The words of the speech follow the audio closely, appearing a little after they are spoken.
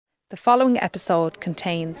The following episode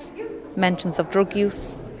contains mentions of drug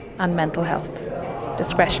use and mental health.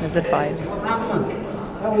 Discretion is advised.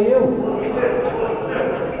 How are you?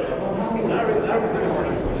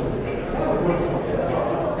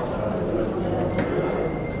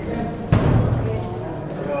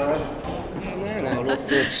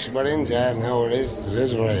 We're in jail now. It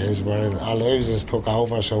is what it is. Our lives just took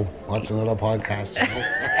over, so what's another podcast, you know?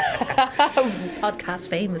 Podcast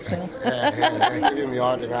famous soon. Yeah, give him the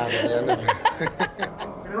autograph at the end of it.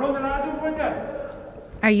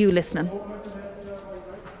 Are you listening?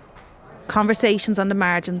 Conversations on the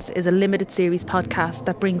Margins is a limited series podcast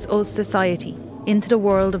that brings us, society, into the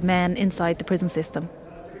world of men inside the prison system.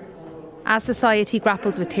 As society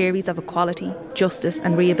grapples with theories of equality, justice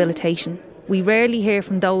and rehabilitation, we rarely hear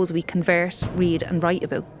from those we converse, read and write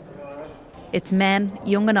about. It's men,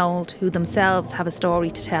 young and old, who themselves have a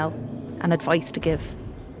story to tell and advice to give.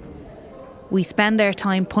 We spend our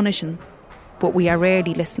time punishing, but we are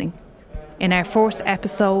rarely listening. In our first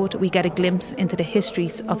episode, we get a glimpse into the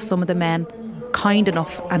histories of some of the men kind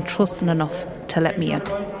enough and trusting enough to let me in.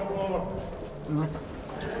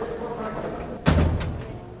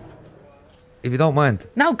 If you don't mind.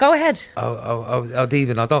 No, go ahead.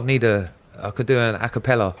 I don't need I could do an a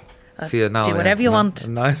cappella for you now. Do whatever you want. A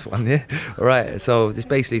nice one, yeah? All right, so it's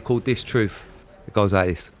basically called This Truth. It goes like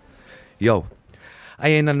this. Yo, I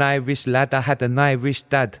ain't an Irish lad, I had an Irish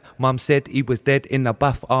dad. Mum said he was dead in the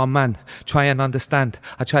bath, oh man. Try and understand,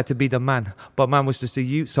 I tried to be the man. But man was just a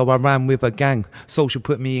youth, so I ran with a gang. Social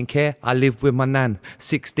put me in care, I lived with my nan.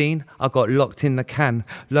 16, I got locked in the can.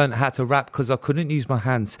 Learned how to rap cause I couldn't use my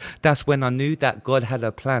hands. That's when I knew that God had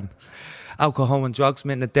a plan. Alcohol and drugs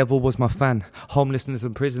meant the devil was my fan. Homelessness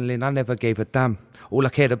and prison, Lynn, I never gave a damn. All I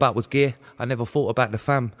cared about was gear, I never thought about the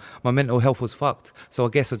fam. My mental health was fucked, so I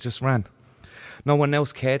guess I just ran. No one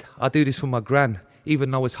else cared, I do this for my gran. Even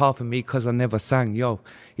though it's half of me cause I never sang, yo.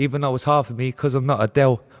 Even though it's half of me cause I'm not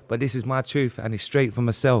Adele. But this is my truth and it's straight from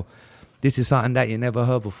a cell. This is something that you never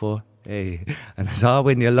heard before. Hey, and it's hard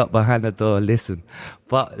when you're locked behind the door, listen.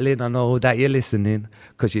 But Lynn, I know that you're listening,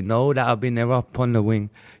 cause you know that I've been there up on the wing.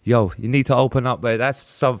 Yo, you need to open up, but that's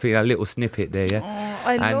something, a little snippet there, yeah? Oh,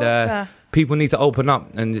 I love that. People need to open up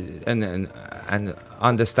and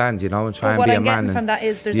understand, you know, and try and be a man. What I'm getting from that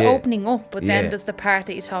is there's opening up, but then there's the part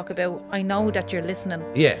that you talk about, I know that you're listening.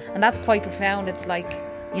 Yeah. And that's quite profound. It's like,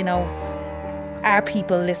 you know, are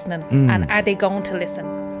people listening? And are they going to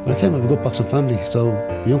listen? Well, I came from a good boxing family, so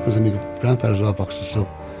my uncles and my grandparents were all boxers, so...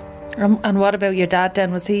 And what about your dad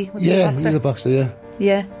then? Was he a boxer? Yeah, he was a boxer, yeah.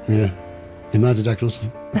 Yeah? Yeah. My man's a Jack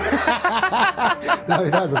Russell. No, my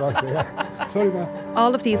dad's a boxer, yeah. Sorry, man.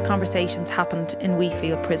 All of these conversations happened in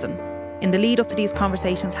Wheatfield prison. In the lead up to these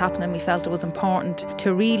conversations happening, we felt it was important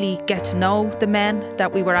to really get to know the men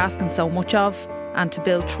that we were asking so much of and to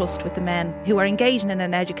build trust with the men who are engaging in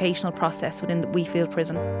an educational process within the Wheatfield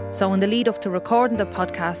prison. So in the lead up to recording the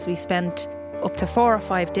podcast, we spent up to 4 or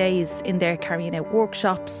 5 days in there carrying out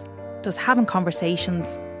workshops, just having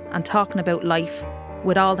conversations and talking about life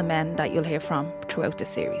with all the men that you'll hear from throughout this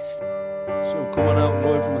series. So coming out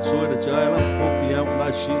live from inside the jail, I'm fucked out with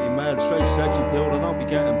that shitty man. Straight section 2, I don't be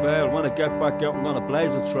getting bail. When I get back out, I'm on a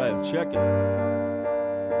blazer trail. Check it.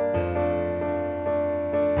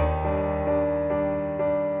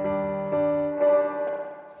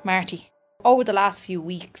 Marty, over the last few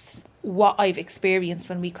weeks, what I've experienced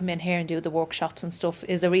when we come in here and do the workshops and stuff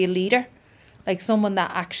is a real leader. Like someone that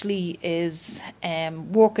actually is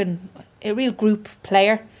working, a real group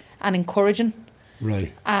player and encouraging.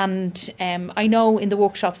 Right. And I know in the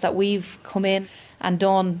workshops that we've come in and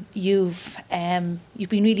done, you've been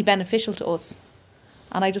really beneficial to us.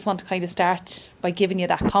 And I just want to kind of start by giving you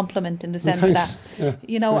that compliment in the sense that,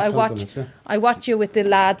 you know, I watch you with the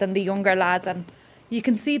lads and the younger lads, and you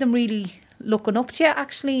can see them really looking up to you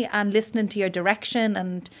actually and listening to your direction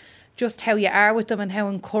and just how you are with them and how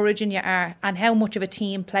encouraging you are and how much of a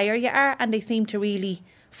team player you are, and they seem to really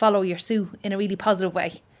follow your suit in a really positive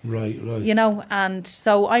way. Right. You know, and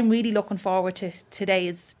so I'm really looking forward to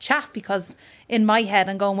today's chat, because in my head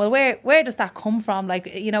I'm going, well, where does that come from? Like,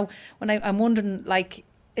 you know, when I'm wondering, like,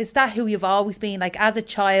 is that who you've always been? Like, as a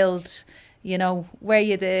child, you know, were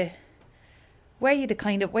you the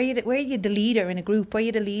leader in a group? Were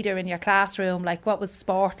you the leader in your classroom? Like, what was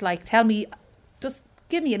sport like? Tell me, just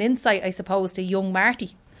give me an insight, I suppose, to young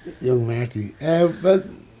Marty. Young Marty. Well,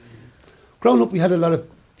 growing up, we had a lot of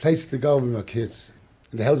places to go with our kids.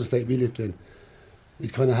 In the housing estate we lived in, we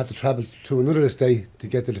kind of had to travel to another estate to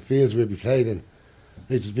get to the fields where we played in.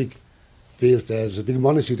 There's big fields there, there's a big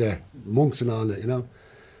monastery there, monks and all that, you know.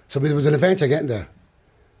 So it was an adventure getting there.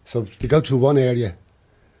 So to go through one area,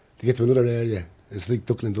 to get to another area, It's like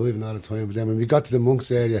ducking and diving all the time. But then when we got to the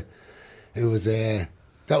monks area, it was that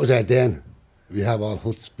was our den. We'd have all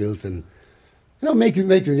huts built and making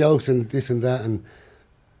jokes and this and that, and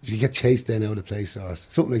you get chased then out of the place or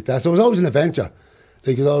something like that. So it was always an adventure.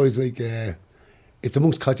 Like it was always like if the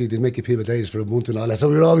monks caught you, they'd make you pay the days for a month and all that. So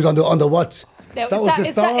we were always on the watch. Now, that was the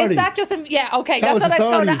story. Is that just okay? That That's was what the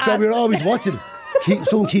I was going story. to So ask. we were always watching.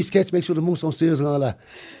 Someone keeps sketch, make sure the monks don't steal and all that.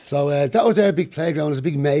 So that was our big playground. There was a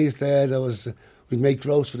big maze there. We'd make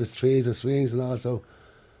ropes for the trees and swings and all. So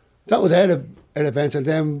that was our events. And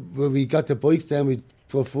then when we got the bikes, then we'd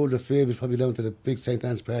go further field. We'd probably down to the big St.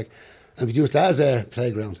 Anne's Park, and we'd use that as our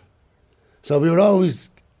playground. So we were always,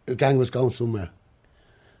 a gang was going somewhere.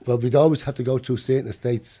 But we'd always have to go through certain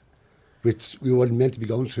estates, which we weren't meant to be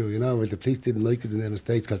going through, where the police didn't like us in them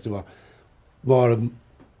estates because they were more,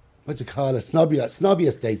 snobby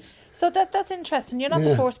estates. So that's interesting. You're not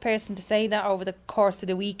the first person to say that over the course of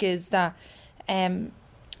the week, is that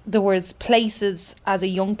there was places as a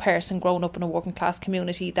young person growing up in a working class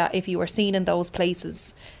community that if you were seen in those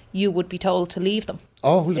places, you would be told to leave them.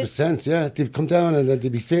 Oh, 100%, yeah. They'd come down and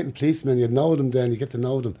there'd be certain policemen, you'd know them then, you get to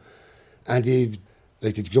know them. And they'd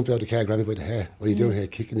jump out of the car, grab you by the hair. What are you doing here,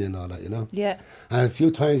 kicking you and all that, Yeah. And a few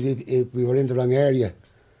times if we were in the wrong area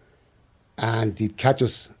and they'd catch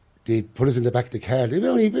us, they'd put us in the back of the car. We were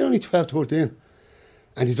only 12, 13.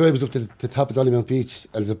 And they'd drive us up to the top of Dollymount Beach,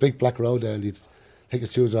 and there's a big black road there, and they'd take your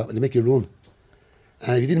shoes off and they'd make you run.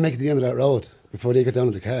 And if you didn't make it to the end of that road before they got down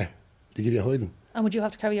in the car, they'd give you a hiding. And would you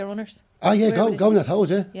have to carry your runners? Oh yeah, go in that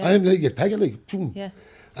hose, yeah. Yeah. I am you'd peg it like, boom. Yeah.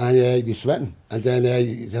 And you'd be sweating, and then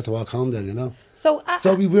you'd have to walk home then, So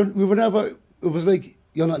we were never. It was like,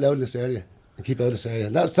 you're not allowed in this area, and keep out of this area.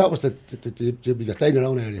 And that was the biggest. Stay in your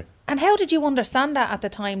own area. And how did you understand that at the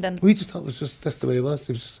time then? We just thought it was just that's the way it was.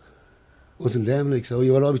 It was just wasn't them like, so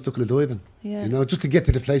you were always ducking and diving. Yeah. Just to get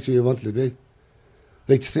to the place where you wanted to be.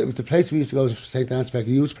 Like the place we used to go was St. Anne's Park, a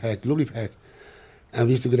huge park, lovely park. And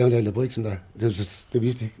we used to go down there on the bikes and there. There used to be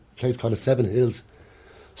a place called the 7 Hills.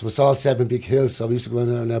 So it's all 7 big hills. So we used to go down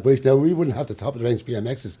there on our bikes. Now we wouldn't have the top of the range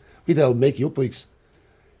BMXs. We'd all make you up bikes.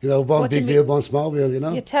 One big wheel, one small wheel,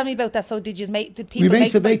 You tell me about that. So did people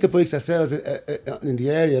make the bikes ourselves in the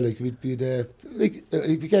area. Like we'd be there. Like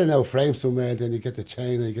if you get an old frame somewhere, then you get the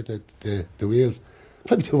chain and you get the wheels.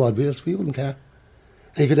 Probably 2 odd wheels. We wouldn't care.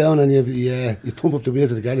 And you go down and you pump up the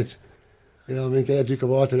wheels of the garage. Get a drink of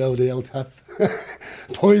water out of the old tap.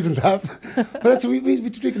 Poison tap. But that's we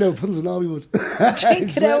drink it out of puddles and all we would.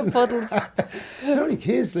 Drink it out of puddles. We're only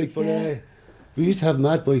kids, like, but we used to have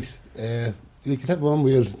mad bikes. You could have one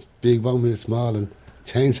wheel big, one wheel small, and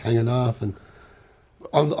chains hanging off, and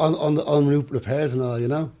on route repairs and all,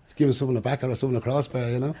 It's giving someone a backer or someone a crossbar,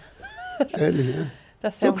 Deadly, yeah.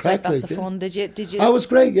 That sounds like lots of fun. Did you? Oh, it was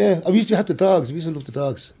great, yeah. We used to have the dogs. We used to love the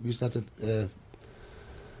dogs. We used to have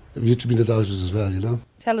we used to be the dogs as well,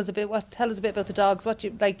 Tell us a bit about the dogs. What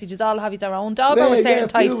you like? Did you all have your own dog, or were certain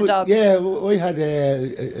types of dogs? Yeah, I had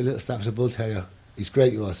a little Staffordshire Bull Terrier. He's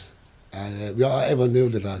great, he was, and everyone knew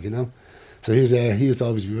the dog, So he used to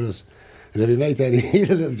always be with us. And then we made then he had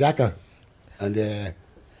a little jacker, and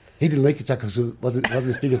he didn't like his jacker, so it wasn't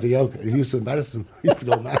as big as the yoke. He used to embarrass him. He used to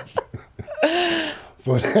go mad.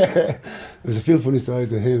 But there was a few funny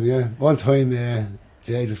stories with him. Yeah, one time,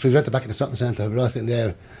 Jesus, we were at the back of the shopping centre. We were all sitting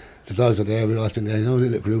there. The dogs are there. We were all sitting there, a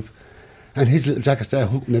little group. And his little jacker started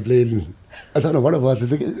humping the bleeding. I don't know what it was. I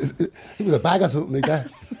think it was a bag or something like that.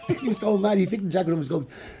 He was going mad. He picked the jacker up and was going,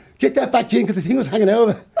 "Get that back in," because the thing was hanging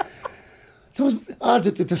over. There was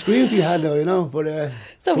the screams he had now, But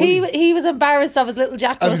so he was embarrassed of his little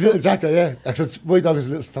jacker. Of his little jacker, yeah. Actually, my dog was a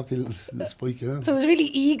little stocky, little spike, So it was really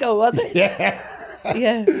ego, was it? Yeah.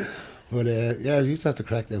 Yeah. But we used to have to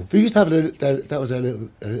crack them. We used to have that was our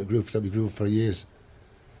little group that we grew for years.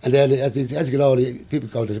 And then as you get older, people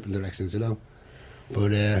go to different directions,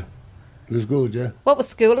 But it was good, yeah. What was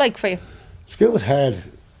school like for you? School was hard.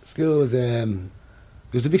 School was it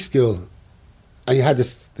was a big school, and you had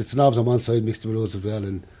the snobs on one side mixed with us as well,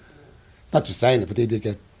 and not just saying it, but they did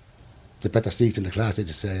get the better seats in the class, they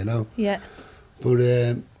just say, Yeah.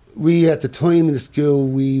 But we at the time in the school,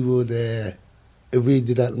 we would if we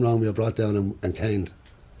did that wrong, we were brought down and caned.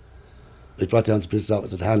 We brought down to the principal's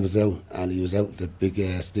office, the hand was out, and he was out with the big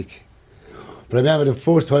stick. But I remember the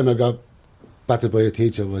first time I got battered by a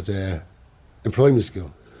teacher was in primary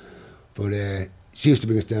school. But she used to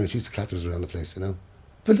bring us down and she used to clatter us around the place,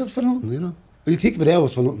 But for nothing, When you think of it now, it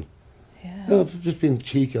was for nothing. Yeah. Just being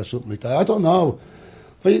cheeky or something like that. I don't know.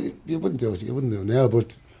 But you wouldn't do it. You wouldn't do it now.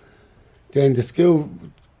 But then the school,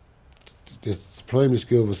 this primary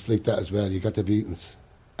school was like that as well. You got the beatings.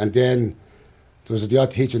 And then there was the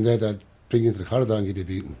odd teacher in there that bring you into the corridor and give you a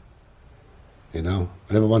beating. you know.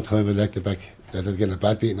 I remember one time I elected back, I was getting a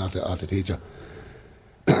bad beating out the teacher.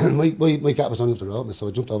 my gap was on up the road, so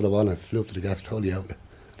I jumped over the wall and I flew up to the gap, totally out.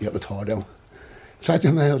 The up the tore down. Tried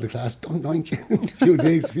to man out of the class, don't mind you. A few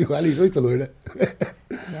digs, a few alleys, I used to learn it.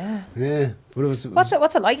 Yeah. Yeah. But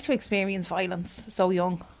What's it like to experience violence so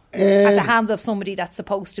young? At the hands of somebody that's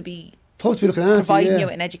supposed to be looking after providing you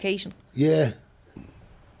an education. Yeah. I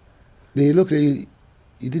mean, you look at it,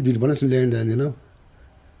 you didn't really want us to learn then, you know.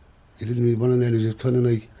 You didn't really want to learn, it was just kind of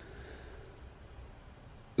like,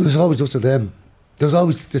 it was always just to them. There was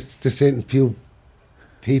always this certain few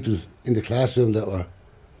people in the classroom that were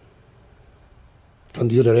from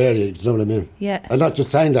the other area, you know what I mean? Yeah. I'm not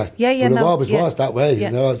just saying that. Yeah, but no. it always was that way, Yeah.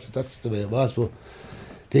 you know, that's the way it was, but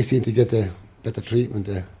they seem to get the better treatment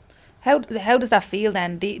there. How does that feel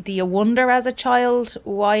then? Do you wonder as a child,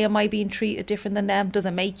 why am I being treated different than them? Does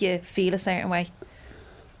it make you feel a certain way?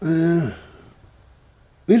 When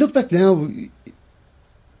you look back now,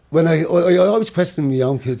 when I always question my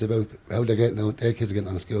own kids about how they're getting out, their kids are getting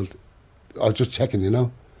on to school. I was just checking, you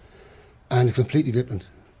know, and it's completely different.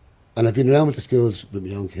 And I've been around with the schools with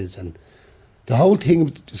my own kids, and the whole thing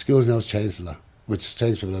with the schools now has changed a lot, which has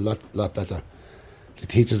changed for a lot better. The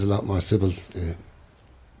teachers are a lot more civil.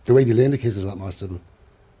 The way they learn the kids is a lot more civil.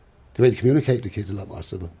 The way they communicate with the kids is a lot more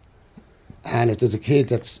civil. And if there's a kid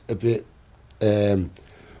that's a bit,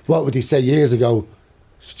 what would they say years ago,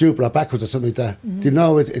 stupid or backwards or something like that, they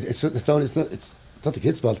know it's not the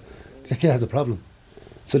kid's fault. The kid has a problem.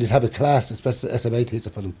 So they'd have a class, a special SMA teacher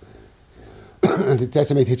for them. And the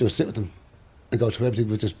SMA teacher would sit with them and go through everything,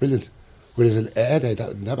 which is brilliant. Whereas in air day, that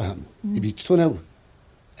would never happen. You'd be thrown out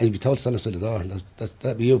and you'd be told to stand outside the door. And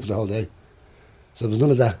that'd be you for the whole day. So there was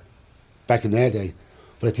none of that back in their day.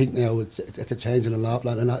 But I think now it's a change in an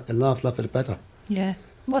awful lot for the better. Yeah.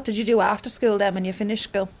 What did you do after school then when you finished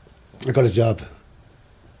school? I got a job.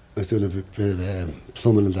 I was doing a bit of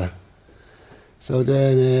plumbing and that. So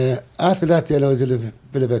then after that, then I was in a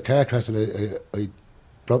bit of a car crash and I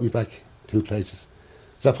brought me back 2 places.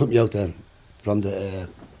 So that put me out then from the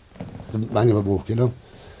manual work, you know.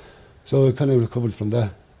 So I kind of recovered from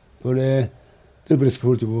that. But did a bit of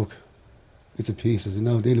security work, bits and pieces, you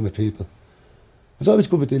know, dealing with people. I was always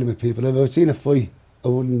good with dealing with people. If I was seeing a fight, I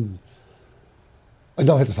know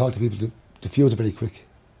how to talk to people, to diffuse it very quick,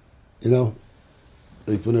 you know.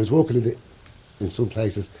 Like when I was working in some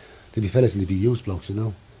places, there'd be fellas and there'd be youth blokes, you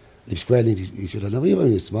know. They'd be squaring into each other. Now, we were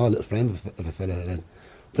only a small little frame of a fella then.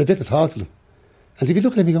 But I'd be able to talk to them. And they'd be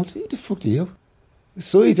looking at me going, who the fuck do you? The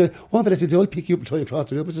size of one fella said, I'll pick you up and try you across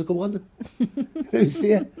the road. I just go on then. Let me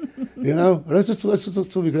see it. You know. And I was just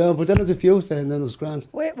to the ground. But then there was a few and then it was grand.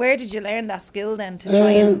 Where did you learn that skill then to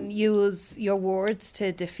try and use your words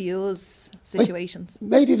to diffuse situations?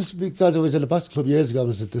 Maybe it was because I was in a boxing club years ago.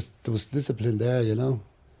 There was discipline there, you know.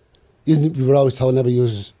 We were always told never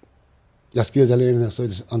use your skills are learning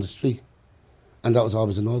outside on the street. And that was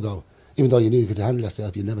always a no-go. Even though you knew you could handle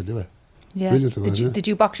yourself, you'd never do it. Yeah. Brilliant. Did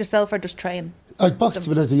you box yourself or just train? I boxed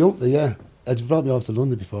when I was a young, yeah. I brought me off to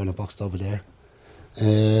London before and I boxed over there.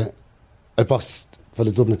 I boxed for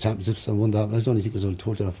the Dublin Championships and won that. I think it was only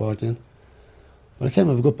 13 or 14. But I came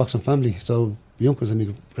from a good boxing family, so my uncles and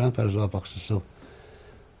my grandparents were all boxers, so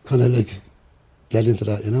kind of like led into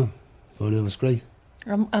that, you know. But it was great.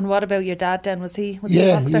 And what about your dad then? Was he a boxer?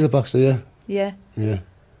 Yeah, he was a boxer, yeah. Yeah. Yeah.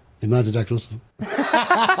 Your man's a Jack Russell.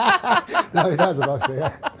 No, my dad's a boxer,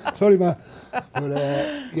 yeah. Sorry, man.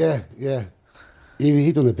 But yeah.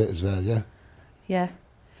 He done a bit as well, yeah. Yeah.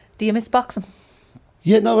 Do you miss boxing?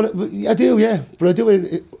 Yeah, no, I do, yeah. But I do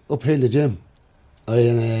it up here in the gym.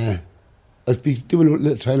 I'd be doing a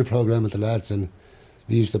little training program with the lads, and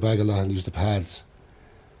we used the bag a lot and use the pads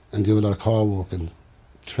and do a lot of core work and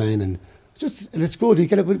training. It's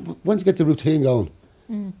good. Once you get the routine going,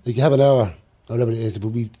 like you have an hour or whatever it is, but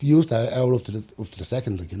we use that hour up to the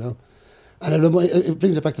second, like, you know. And it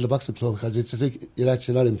brings it back to the boxing club because it's just like you're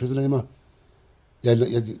actually not in prison anymore.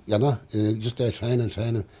 You're not. You're just there training.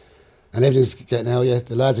 And everything's getting out, yeah.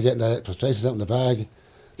 The lads are getting their frustrations out in the bag.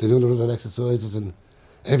 They're doing the other exercises and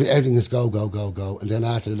everything is go. And then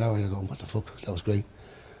after an hour you're going, what the fuck, that was great.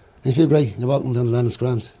 And you feel great. You're walking down the land, it's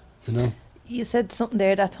grand, you know. You said something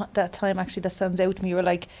there that time actually that stands out to me. You were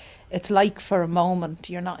like, it's like for a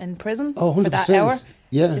moment you're not in prison for that hour.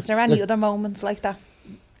 Yeah. Is there any other moments like that?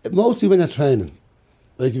 Mostly when you're training.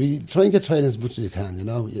 Like, if you try and get training as much as you can, you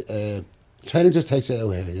know. Training just takes it out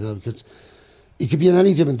here, you know, because you could be in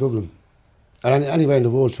any gym in Dublin or anywhere in the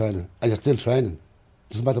world training, and you're still training.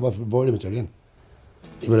 Doesn't matter what environment you're in.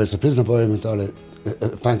 Whether it's a prison environment or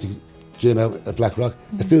a fancy gym out at Black Rock,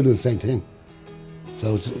 you're still doing the same thing.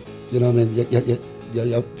 So it's, you know what I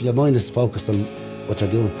mean, your mind is focused on what you're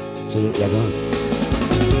doing. So you're gone.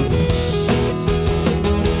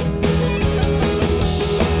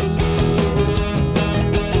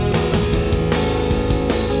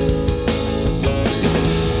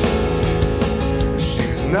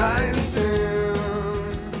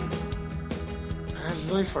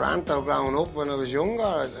 Life for Anto growing up when I was younger,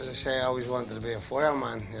 as I say, I always wanted to be a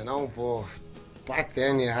fireman, you know, but back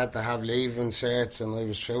then you had to have leaving certs, and I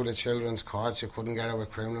was through the children's courts, you couldn't get away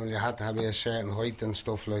criminal, you had to be a certain height and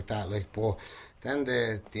stuff like that, but then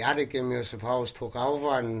the addict in me, I suppose, took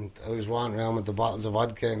over, and I was wandering around with the bottles of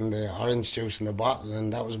vodka and the orange juice in the bottle,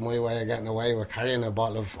 and that was my way of getting away with carrying a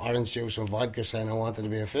bottle of orange juice and vodka, saying I wanted to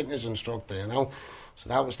be a fitness instructor, you know. So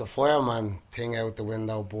that was the fireman thing out the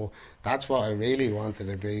window, but that's what I really wanted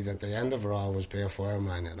to be, at the end of it all, was be a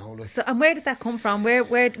fireman, you know. So, and where did that come from?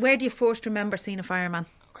 Where do you first remember seeing a fireman?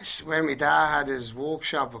 I swear my dad had his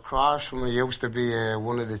workshop across from me. He used to be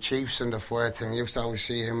one of the chiefs in the fire thing. I used to always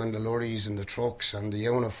see him in the lorries and the trucks and the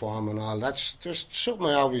uniform and all. That's just something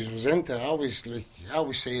I always was into. I always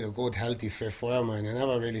see a good, healthy, fit fireman. You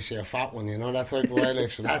never really see a fat one, you know, that type of way.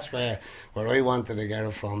 Like, so that's where I wanted to get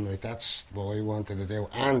it from. Like, that's what I wanted to do.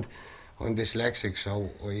 And I'm dyslexic, so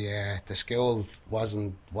the school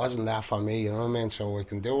wasn't that for me, you know what I mean? So I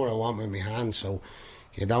can do what I want with my hands, so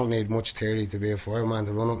you don't need much theory to be a fireman,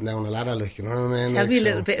 to run up and down a ladder, like, you know what I mean? Tell me a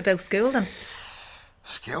little bit about school then.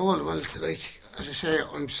 School, well, like, as I say,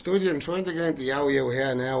 I'm trying to get into YO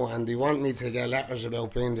here now, and they want me to get letters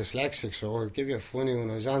about being dyslexic, so I'll give you a funny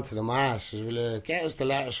one. I was on to the mass, will you get us the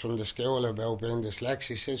letters from the school about being dyslexic?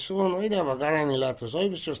 He said, son, I never got any letters. I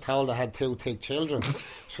was just told I had 2 thick children.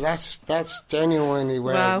 So that's genuinely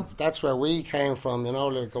where, that's where we came from, you know,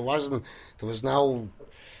 like, there was no,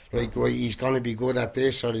 like, right, he's going to be good at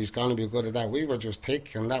this or he's going to be good at that. We were just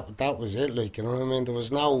thick, and that was it, like, you know what I mean? There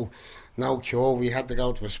was no cure. We had to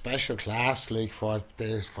go to a special class, like, for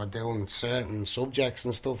doing certain subjects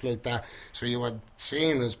and stuff like that. So you were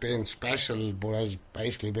seen as being special, but as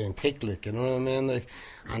basically being thick, like, you know what I mean? Like,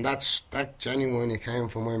 and that genuinely came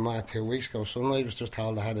from my ma 2 weeks ago. So I was just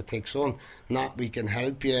told I had a thick son. Not we can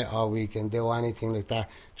help you or we can do anything like that.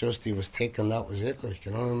 Just he was thick, and that was it, like,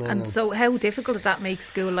 you know what I mean? And so how difficult did that make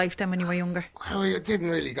school life then when you were younger? Well, I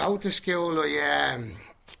didn't really go to school.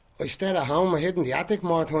 I stayed at home. I hid in the attic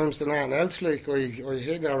more times than anything else. Like, I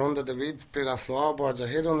hid there under the bigger floorboards. I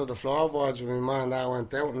hid under the floorboards when my ma and dad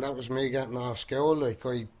went out, and that was me getting off school. Like,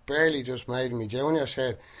 I barely just made my junior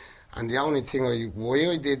cert. And the only thing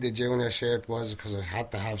why I did the junior cert was because I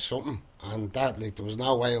had to have something. And that, like, there was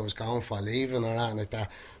no way I was going for leaving or anything like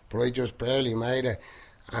that. But I just barely made it.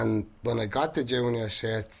 And when I got the junior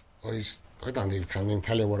cert, I can't even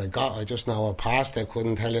tell you what I got. I just know I passed it. I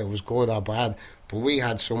couldn't tell you it was good or bad. But we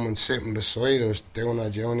had someone sitting beside us doing our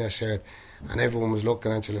junior cert, and everyone was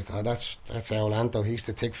looking at you like, oh, that's our Anto. He's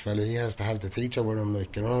the thick fella. He has to have the teacher with him,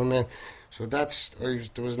 like, you know what I mean? So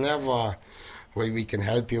there was never, well, we can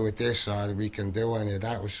help you with this or we can do any of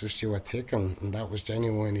that. It was just you were thick, and that was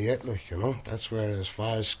genuinely it, like, you know. That's where, as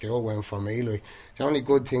far as school went for me, like, the only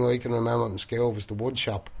good thing I can remember in school was the wood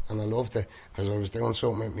shop, and I loved it because I was doing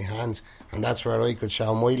something with my hands, and that's where I could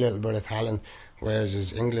show my little bit of talent. Whereas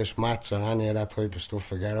his English, maths, or any of that type of stuff,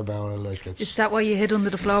 forget about it. Like, is that why you hid under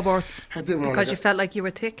the floorboards? I didn't want because you felt like you were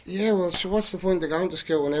thick? Yeah, well, so what's the point of going to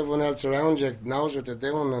school when everyone else around you knows what they're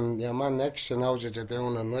doing, and your man next to you knows what you're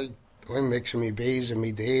doing, and I'm mixing me B's and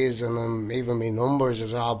me D's, and even me numbers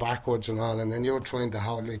is all backwards and all, and then you're trying to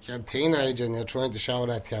hold, like, you're a teenager and you're trying to show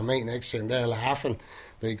that to your mate next to you, and they're laughing.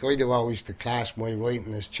 Like, I do always to class my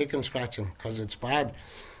writing is chicken scratching, because it's bad.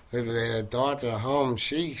 I have a daughter at home,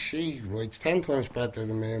 she writes 10 times better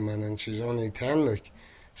than me, man, and she's only 10, like.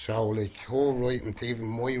 So, like, her writing to even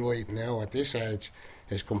my writing now at this age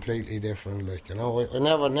is completely different, like, you know. I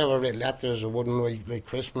never wrote letters, I wouldn't write, like,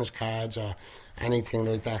 Christmas cards or anything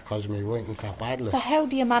like that because my writing's that bad. Like. So how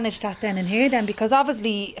do you manage that then in here then? Because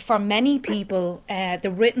obviously for many people the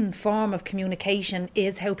written form of communication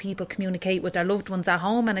is how people communicate with their loved ones at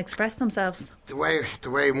home and express themselves. The way if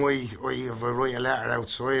I write a letter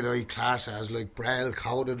outside, I class it as like braille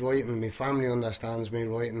coded writing. My family understands me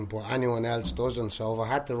writing, but anyone else doesn't. So if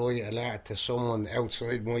I had to write a letter to someone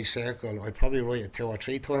outside my circle, I'd probably write it 2 or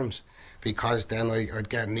 3 times, because then I'd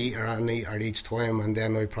get neater and neater each time, and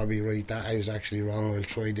then I'd probably write that is actually wrong, I'll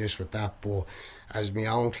try this with that. But as my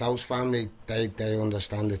own close family, they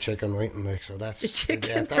understand the chicken writing, like, so that's the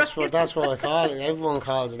chicken, yeah, that's what I call it. Everyone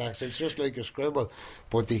calls it actually. It's just like a scribble,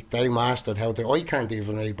 but they mastered how to. I can't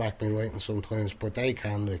even write back my writing sometimes, but they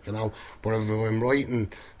can, like, you know. But if I'm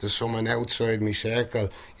writing to someone outside my circle,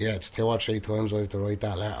 yeah, it's 2 or 3 times I have to write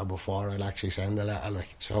that letter before I'll actually send the letter,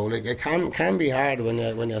 like. So like it can be hard when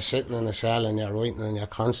you're sitting in a cell and you're writing and you're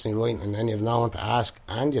constantly writing, and then you've no one to ask,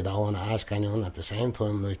 and you don't want to ask anyone at the same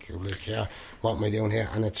time, like yeah, what am I doing here?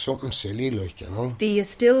 And it's something silly, like, you know. Do you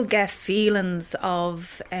still get feelings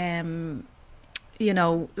of, you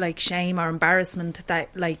know, like shame or embarrassment that,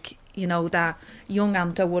 like, you know, that young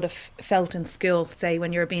Anto would have felt in school, say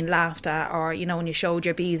when you were being laughed at, or, you know, when you showed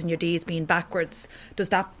your B's and your D's being backwards? Does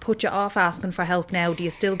that put you off asking for help now? Do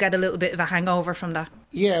you still get a little bit of a hangover from that?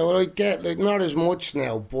 Yeah, well, I get, like, not as much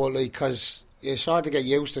now, but, like, because you sort of get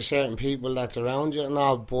used to certain people that's around you and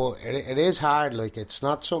all, but it is hard, like, it's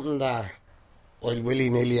not something that I'll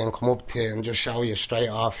willy-nilly and come up to you and just show you straight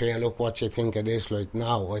off here, look what you think of this. Like,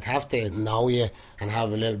 no, I'd have to know you and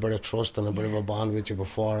have a little bit of trust and a bit of a bond with you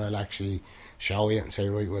before I'll actually show you and say,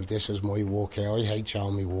 right, well, this is my work here. I hate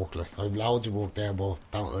showing me work, like, I've loads of work there, but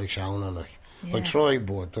don't like showing it, like. Yeah. I try,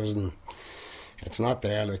 but it's not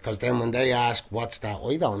there, like, because then when they ask, what's that,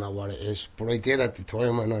 I don't know what it is, but I did at the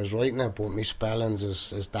time when I was writing it, but my spellings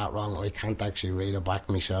is that wrong, I can't actually read it back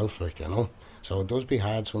myself, like, you know. So it does be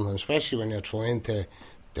hard sometimes, especially when you're trying to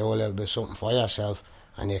do a little bit of something for yourself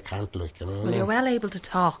and you can't, like, you know what I mean? You're well able to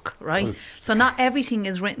talk, right? Well, so not everything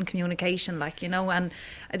is written communication, like, you know, and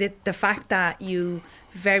the fact that you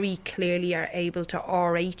very clearly are able to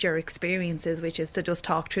orate your experiences, which is to just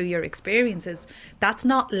talk through your experiences, that's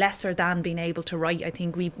not lesser than being able to write. I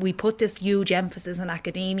think we put this huge emphasis in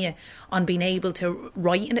academia on being able to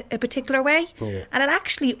write in a particular way, yeah. And it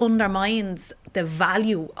actually undermines the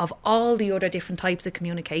value of all the other different types of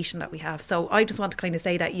communication that we have. So I just want to kind of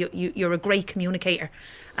say that you're a great communicator,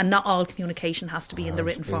 and not all communication has to be in the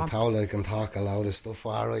written form. I've been told I can talk a lot of stuff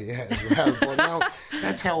alright, yeah, as well, but no,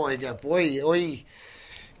 that's how I get by.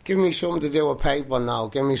 Give me something to do with paper now,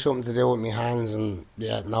 give me something to do with my hands, and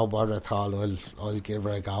yeah, no bother at all, I'll give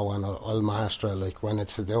it a go and I'll master it, like, when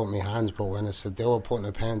it's to do with my hands, but when it's to do with putting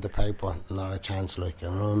a pen to paper, not a chance, like, you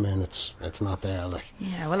know what I mean, it's not there, like.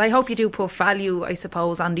 Yeah, well, I hope you do put value, I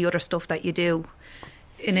suppose, on the other stuff that you do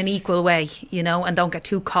in an equal way, you know, and don't get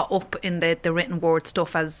too caught up in the written word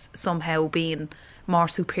stuff as somehow being more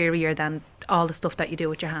superior than all the stuff that you do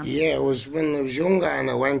with your hands. Yeah, it was when I was younger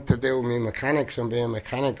and I went to do my mechanics and being a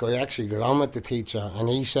mechanic, I actually got on with the teacher and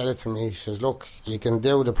he said it to me, he says, look, you can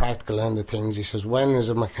do the practical end of things. He says, when is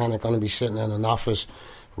a mechanic going to be sitting in an office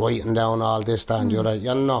writing down all this, that and the other?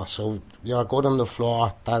 You're not, so you're good on the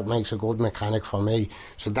floor, that makes a good mechanic for me.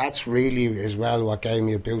 So that's really as well what gave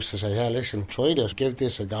me a boost to say, hey, listen, try this, give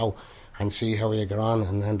this a go and see how you get on.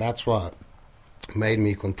 And then that's what made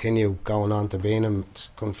me continue going on to being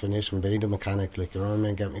being a mechanic, like, you know what I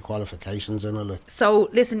mean, get me qualifications in it, like. So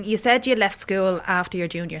listen, you said you left school after your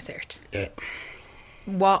junior cert. Yeah.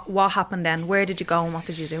 What happened then? Where did you go and what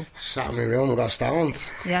did you do? Sat in my room and got stoned.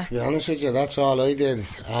 Yeah. To be honest with you, that's all I did.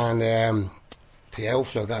 And the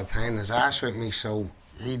outflow got a pain in his arse with me, so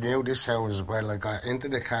he knew this house as well. I got into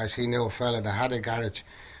the cars, he knew a fella that had a garage,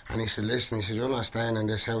 and he said, listen, he said, you're not staying in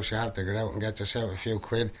this house, you have to get out and get yourself a few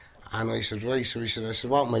quid. And I said, right, so I said,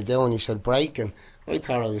 what am I doing? He said, braking. I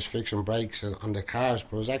thought I was fixing brakes on the cars,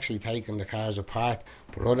 but I was actually taking the cars apart.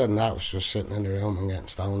 But other than that, I was just sitting in the room and getting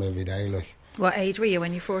stoned every day, like. What age were you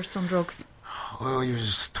when you first done drugs? Well, I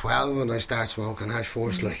was 12 when I started smoking hash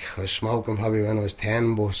first, like. I was smoking probably when I was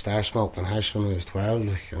 10, but started smoking hash when I was 12,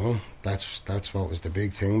 like, you know. That's what was the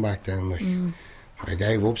big thing back then, like. I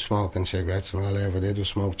gave up smoking cigarettes and all I ever did was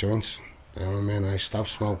smoke joints. You know what I mean? I stopped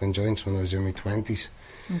smoking joints when I was in my 20s.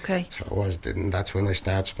 Okay. So that's when I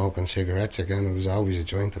started smoking cigarettes again. It was always a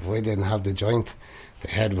joint. If I didn't have the joint, the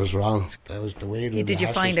head was wrong. That was the way it was. Did you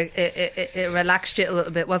find it relaxed you a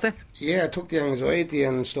little bit, was it? Yeah, it took the anxiety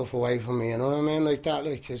and stuff away from me, you know what I mean? Like that,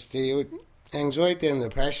 like, it's the anxiety and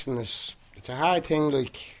depression it's a hard thing,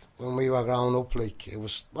 like, when we were growing up, like, it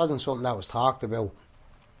wasn't something that was talked about.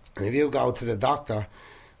 And if you go to the doctor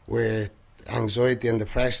with anxiety and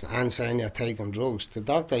depression and saying you're taking drugs, the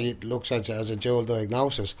doctor looks at you as a dual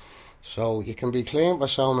diagnosis. So you can be clean for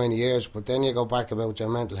so many years, but then you go back about your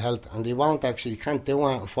mental health and you can't do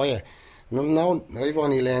anything for you. No, I've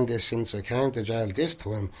only learned this since I came to jail this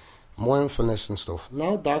time, mindfulness and stuff.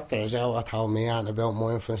 No doctor has ever told me anything about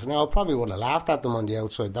mindfulness. Now, I probably would have laughed at them on the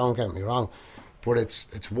outside, don't get me wrong, but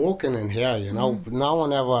it's working in here, you know. No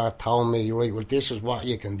one ever told me, right, well, this is what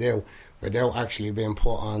you can do. without actually being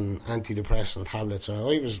put on antidepressant tablets.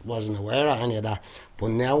 Or I wasn't aware of any of that.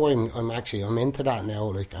 But now I'm into that now,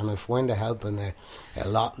 like, and I find it helping a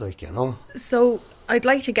lot, like, you know. So I'd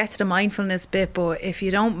like to get to the mindfulness bit, but if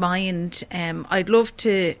you don't mind, I'd love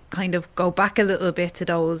to kind of go back a little bit to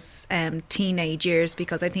those teenage years,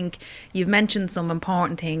 because I think you've mentioned some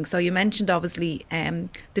important things. So you mentioned obviously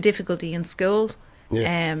the difficulty in school.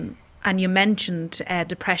 Yeah. And you mentioned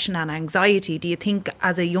depression and anxiety. Do you think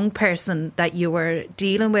as a young person that you were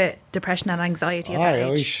dealing with depression and anxiety at that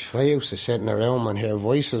age? I used to sit in a room and hear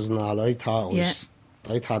voices and all. I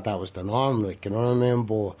thought that was the norm, like, you know what I mean?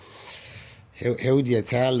 But how do you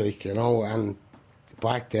tell, like, you know? And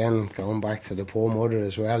back then, going back to the poor mother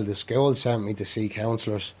as well, the school sent me to see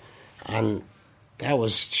counsellors, and that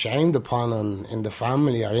was shamed upon in the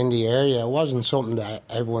family or in the area. It wasn't something that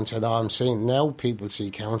everyone said, oh, I'm seeing. Now people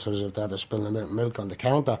see counsellors if they're spilling a bit of milk on the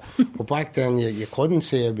counter. But back then you couldn't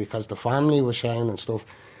see it because the family was shamed and stuff.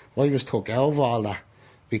 I was took out of all that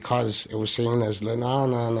because it was seen as, like,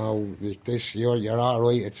 no, like this, you're all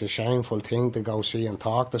right. It's a shameful thing to go see and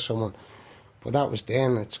talk to someone. But that was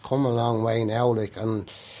then. It's come a long way now, like,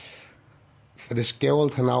 and for the school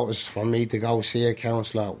to notice for me to go see a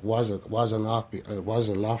counsellor was a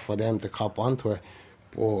lot for them to cop onto it,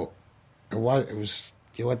 but it was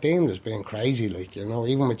you were deemed as being crazy, like, you know,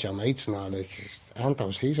 even with your mates and all, like,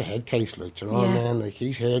 Anto, he's a head case, like, you know what I mean, like,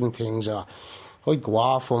 he's hearing things, or I'd go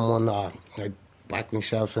off on one, or I'd back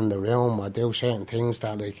myself in the room, or do certain things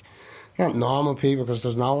that, like, not normal people, because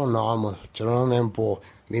there's no one normal, do you know what I mean, but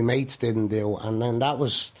my mates didn't do, and then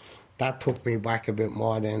that took me back a bit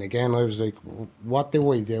more. Then again, I was like, what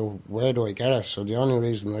do I do? Where do I get it? So the only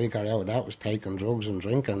reason I got out of that was taking drugs and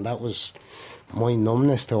drinking. That was my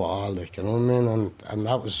numbness to it all, like, you know what I mean? And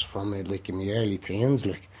that was from, like, in the early teens,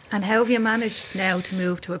 like. And how have you managed now to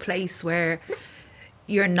move to a place where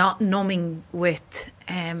you're not numbing with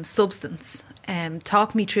substance?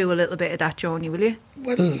 Talk me through a little bit of that journey, will you?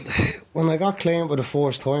 Well, when I got clean for the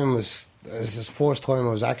first time, was the first time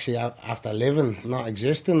I was actually after living, not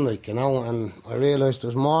existing, like, you know, and I realised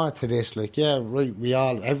there's more to this, like, yeah, right,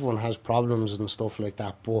 everyone has problems and stuff like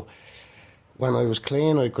that, but when I was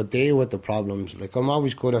clean, I could deal with the problems. Like, I'm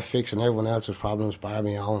always good at fixing everyone else's problems bar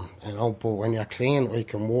my own, you know, but when you're clean, I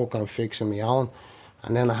can work on fixing my own.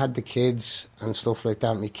 And then I had the kids and stuff like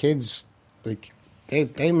that. My kids, like,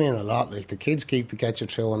 they mean a lot. Like, the kids get you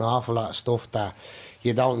through an awful lot of stuff that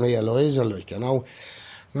you don't realise, like, you know.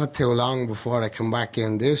 Not too long before I come back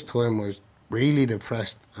in this time, I was really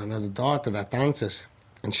depressed. And I had a daughter that dances,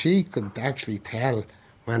 and she could actually tell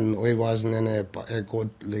when I wasn't in a good,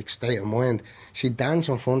 like, state of mind. She'd dance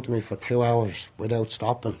in front of me for 2 hours without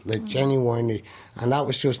stopping, like, genuinely. And that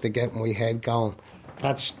was just to get my head going.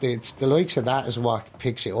 It's the likes of that is what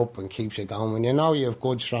picks you up and keeps you going. When you know you have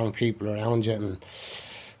good, strong people around you and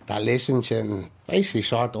that listen to you and basically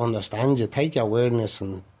sort of understand you, take your weirdness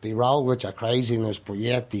and they roll with your craziness, but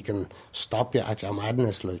yet they can stop you at your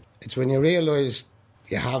madness. Like, it's when you realise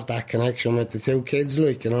you have that connection with the two kids,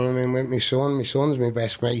 like, you know what I mean, with my son's my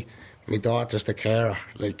best mate, my daughter's the carer,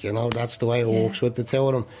 like, you know, that's the way it works with the two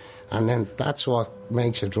of them. And then that's what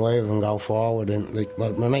makes you drive and go forward, and, like,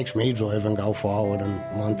 what makes me drive and go forward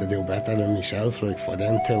and want to do better than myself, like, for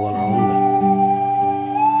them two alone, like.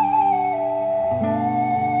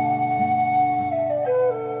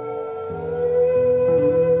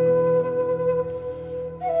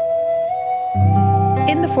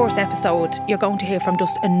 In the first episode, you're going to hear from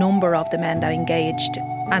just a number of the men that engaged.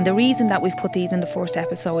 And the reason that we've put these in the first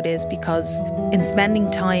episode is because in spending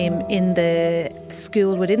time in the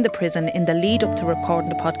school within the prison in the lead up to recording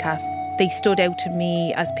the podcast, they stood out to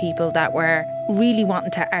me as people that were really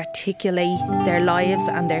wanting to articulate their lives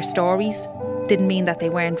and their stories. Didn't mean that they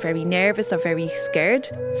weren't very nervous or very scared.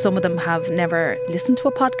 Some of them have never listened to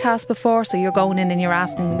a podcast before, so you're going in and you're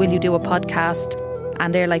asking, will you do a podcast?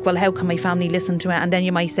 And they're like, well, how can my family listen to it? And then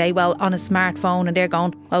you might say, well, on a smartphone. And they're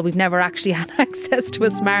going, well, we've never actually had access to a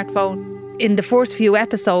smartphone. In the first few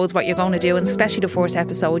episodes, what you're going to do, and especially the first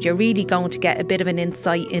episode, you're really going to get a bit of an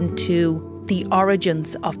insight into the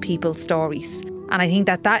origins of people's stories. And I think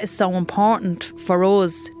that that is so important for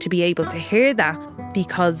us to be able to hear that,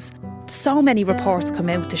 because so many reports come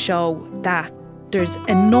out to show that there's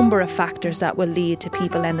a number of factors that will lead to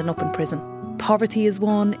people ending up in prison. Poverty is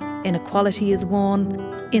one, inequality is one,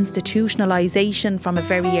 institutionalisation from a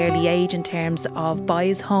very early age in terms of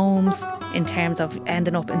boys' homes, in terms of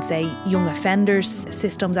ending up in, say, young offenders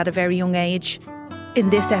systems at a very young age.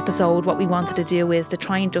 In this episode, what we wanted to do is to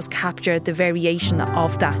try and just capture the variation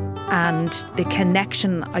of that and the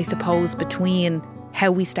connection, I suppose, between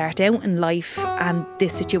how we start out in life and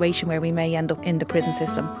this situation where we may end up in the prison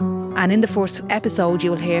system. And in the first episode,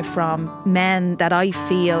 you will hear from men that I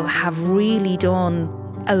feel have really done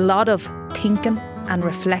a lot of thinking and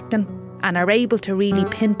reflecting and are able to really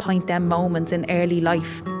pinpoint them moments in early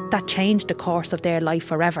life that changed the course of their life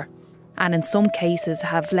forever. And in some cases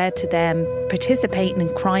have led to them participating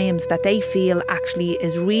in crimes that they feel actually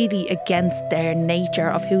is really against their nature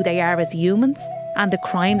of who they are as humans. And the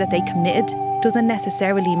crime that they committed doesn't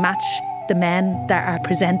necessarily match the men that are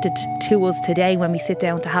presented to us today when we sit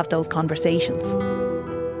down to have those conversations.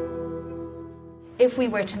 If we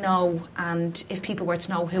were to know, and if people were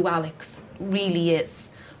to know who Alex really is,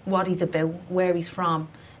 what he's about, where he's from,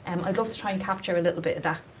 I'd love to try and capture a little bit of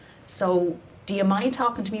that. So, do you mind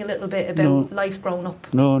talking to me a little bit about life growing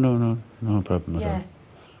up? No problem at all.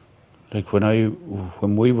 Like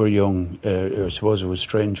when we were young, I suppose it was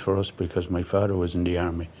strange for us because my father was in the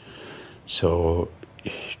army. So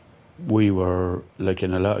we were, like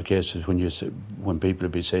in a lot of cases, when people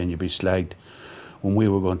would be saying you'd be slagged, when we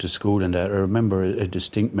were going to school and that, I remember a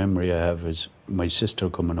distinct memory I have is my sister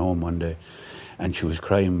coming home one day and she was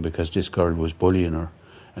crying because this girl was bullying her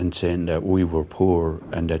and saying that we were poor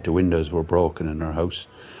and that the windows were broken in our house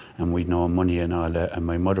and we'd no money and all that. And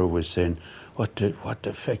my mother was saying, what the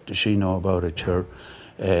effect does she know about it? Sure,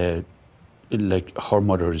 like her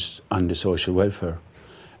mother's on the social welfare.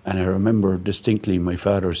 And I remember distinctly my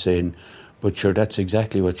father saying, but sure, that's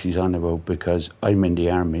exactly what she's on about because I'm in the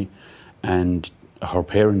army and her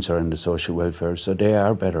parents are in the social welfare, so they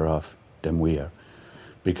are better off than we are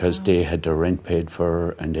because they had their rent paid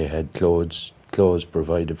for and they had clothes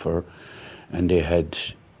provided for and they had,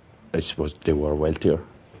 I suppose they were wealthier.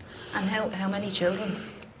 And how many children?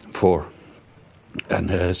 4.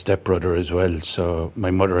 And a stepbrother as well. So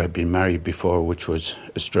my mother had been married before, which was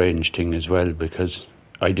a strange thing as well because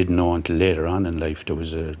I didn't know until later on in life there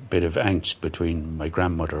was a bit of angst between my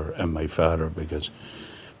grandmother and my father because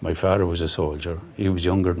my father was a soldier. He was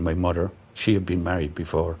younger than my mother. She had been married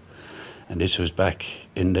before. And this was back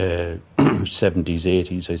in the 70s,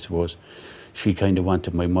 80s, I suppose. She kind of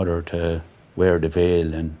wanted my mother to wear the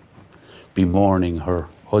veil and be mourning her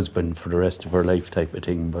husband for the rest of her life type of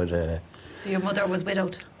thing. But so your mother was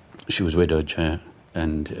widowed? She was widowed, yeah.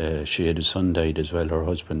 And she had a son died as well, her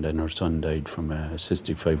husband, and her son died from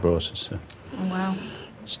cystic fibrosis. So. Oh, wow.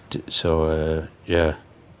 So, yeah,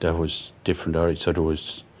 that was different. All right, so there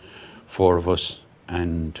was 4 of us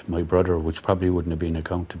and my brother, which probably wouldn't have been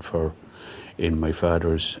accounted for in my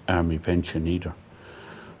father's army pension either.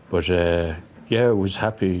 But, yeah, it was a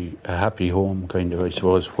happy home, kind of, I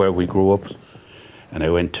suppose, where we grew up. And I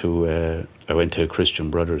went to a Christian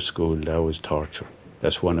Brothers school. That was torture.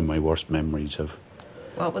 That's one of my worst memories of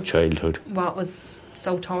childhood. What was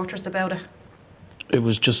so torturous about it? It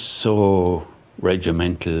was just so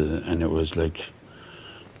regimental, and it was like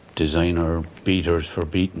designer beaters for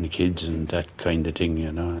beating the kids and that kind of thing,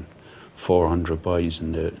 you know. And 400 boys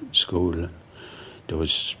in the school. There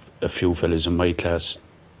was a few fellas in my class.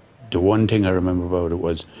 The one thing I remember about it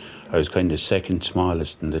was I was kind of second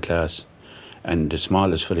smallest in the class, and the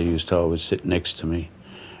smallest fella used to always sit next to me.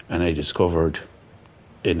 And I discovered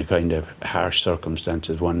in a kind of harsh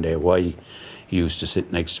circumstances one day why he used to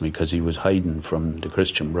sit next to me, because he was hiding from the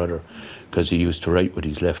Christian brother because he used to write with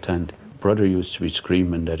his left hand. Brother used to be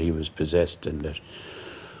screaming that he was possessed and that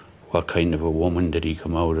what kind of a woman did he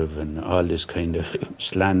come out of and all this kind of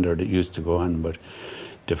slander that used to go on. But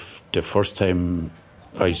the first time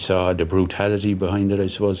I saw the brutality behind it, I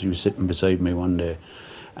suppose, he was sitting beside me one day,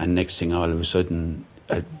 and next thing all of a sudden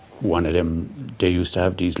one of them, they used to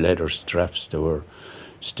have these leather straps that were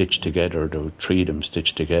stitched together. There were 3 of them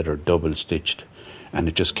stitched together, double stitched, and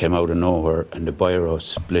it just came out of nowhere, and the biro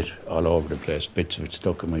split all over the place. Bits of it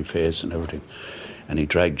stuck in my face and everything. And he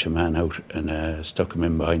dragged your man out and stuck him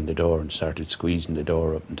in behind the door and started squeezing the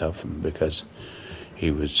door up and top of him because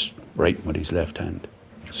he was writing with his left hand,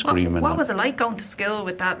 screaming. What was it like going to school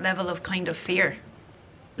with that level of kind of fear?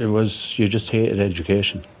 It was, you just hated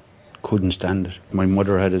education. Couldn't stand it. My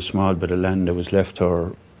mother had a small bit of land that was left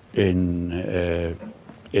her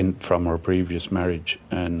from her previous marriage,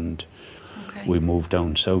 and we moved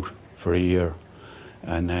down south for a year.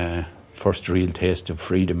 And first real taste of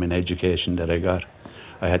freedom in education that I got.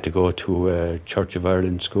 I had to go to a Church of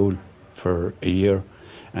Ireland school for a year,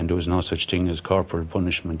 and there was no such thing as corporal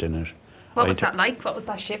punishment in it. What was that like? What was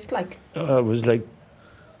that shift like? It was like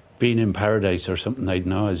being in paradise or something. I'd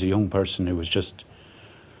know as a young person. It was just,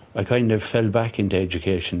 I kind of fell back into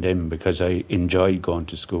education then because I enjoyed going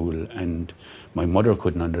to school, and my mother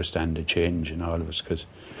couldn't understand the change in all of us because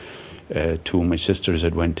 2 of my sisters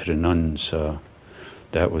had went to the nuns, so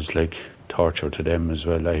that was like torture to them as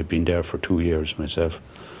well. I had been there for 2 years myself,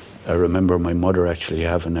 I remember my mother actually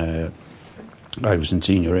having I was in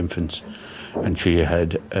senior infants, and she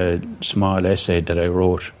had a small essay that I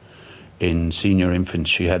wrote in senior infants.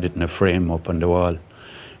 She had it in a frame up on the wall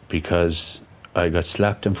because I got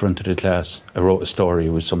slapped in front of the class. I wrote a story.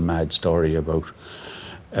 It was some mad story about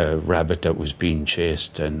a rabbit that was being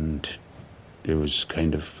chased, and it was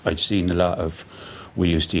kind of, I'd seen a lot of, we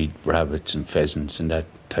used to eat rabbits and pheasants and that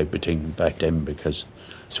type of thing back then, because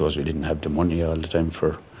I suppose we didn't have the money all the time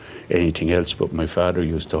for anything else, but my father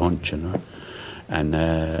used to hunt, you know. And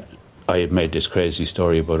I had made this crazy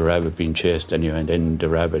story about a rabbit being chased anyway, and then the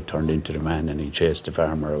rabbit turned into the man and he chased the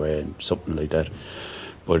farmer away and something like that.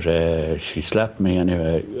 But she slapped me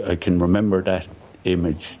anyway. I can remember that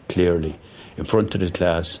image clearly in front of the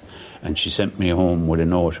class, and she sent me home with a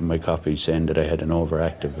note in my copy saying that I had an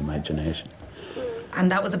overactive imagination.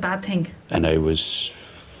 And that was a bad thing? And I was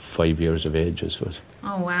 5 years of age, I suppose.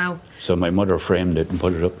 Oh, wow. So my mother framed it and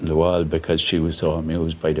put it up on the wall because she was so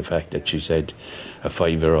amused by the fact that she said a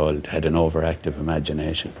 5-year-old had an overactive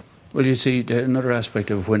imagination. Well, you see, another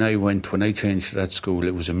aspect of when I changed to that school,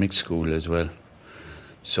 it was a mixed school as well.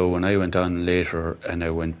 So when I went on later and I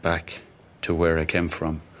went back to where I came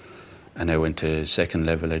from, and I went to second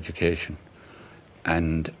level education,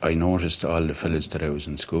 and I noticed all the fellas that I was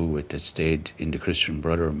in school with that stayed in the Christian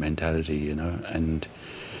brother mentality, you know, and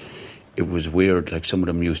it was weird. Like, some of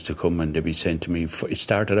them used to come and they'd be saying to me, it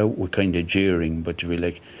started out with kind of jeering, but to be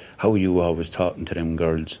like, how are you always talking to them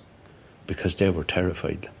girls? Because they were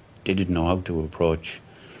terrified. They didn't know how to approach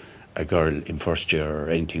a girl in first year or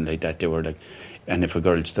anything like that. They were like, and if a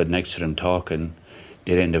girl stood next to them talking,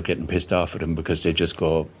 they'd end up getting pissed off at them because they'd just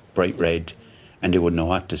go bright red and they wouldn't know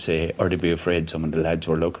what to say, or they'd be afraid some of the lads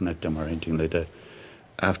were looking at them or anything like that.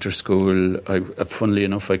 After school, funnily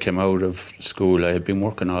enough, I came out of school. I had been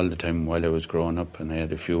working all the time while I was growing up, and I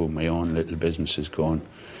had a few of my own little businesses going,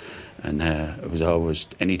 and it was always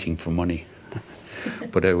anything for money.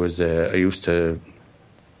 But I used to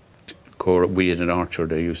go, we had an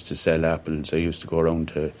orchard, I used to sell apples. I used to go around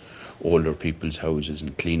to older people's houses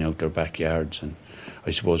and clean out their backyards, and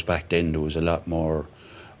I suppose back then there was a lot more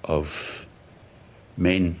of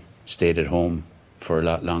men stayed at home for a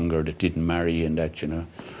lot longer that didn't marry and that, you know.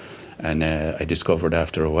 And I discovered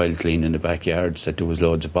after a while cleaning the backyards that there was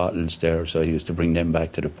loads of bottles there, so I used to bring them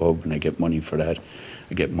back to the pub and I get money for that.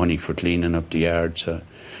 I get money for cleaning up the yard. So.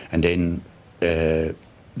 And then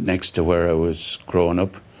next to where I was growing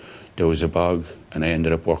up, there was a bog, and I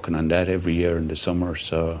ended up working on that every year in the summer,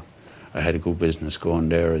 so I had a good business going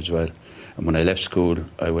there as well. And when I left school,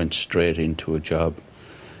 I went straight into a job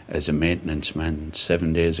as a maintenance man,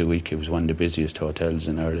 7 days a week. It was one of the busiest hotels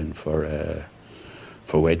in Ireland for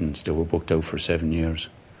weddings. They were booked out for 7 years.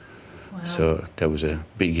 Wow. So that was a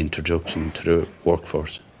big introduction to the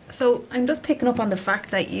workforce. So I'm just picking up on the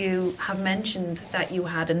fact that you have mentioned that you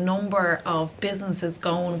had a number of businesses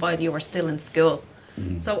going while you were still in school.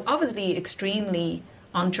 Mm-hmm. So obviously extremely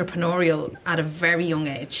entrepreneurial at a very young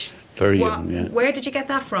age. Very young, yeah. Where did you get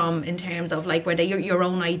that from in terms of, like, were they your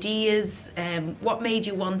own ideas? What made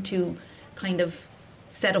you want to kind of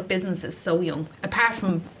set up businesses so young, apart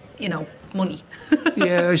from, you know, money?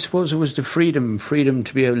 Yeah, I suppose it was the freedom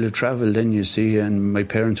to be able to travel then, you see, and my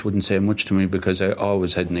parents wouldn't say much to me because I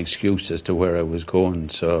always had an excuse as to where I was going.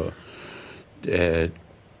 So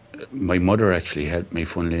my mother actually helped me,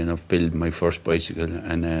 funnily enough, build my first bicycle,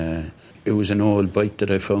 and it was an old bike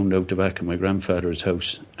that I found out the back of my grandfather's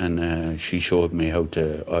house, and she showed me how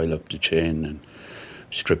to oil up the chain and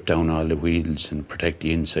strip down all the wheels and protect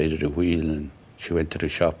the inside of the wheel. And she went to the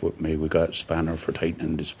shop with me. We got a spanner for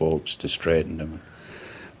tightening the spokes to straighten them and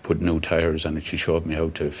put new tyres on it. She showed me how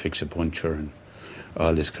to fix a puncture and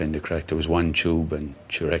all this kind of crack. There was one tube and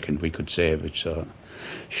she reckoned we could save it, so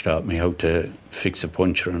she taught me how to fix a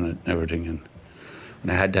puncture on it and everything. And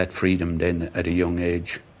when I had that freedom then at a young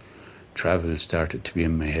age, travel started to be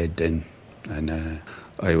in my head then, and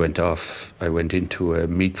I went into a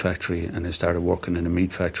meat factory and I started working in a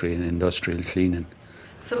meat factory in industrial cleaning.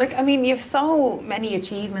 So, like, I mean, you've so many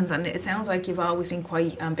achievements and it sounds like you've always been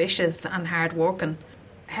quite ambitious and hard working.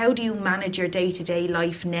 How do you manage your day-to-day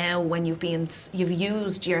life now when you've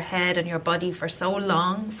used your head and your body for so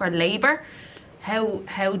long for labour?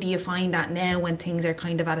 How do you find that now when things are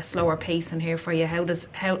kind of at a slower pace in here for you?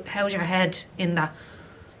 How's your head in that?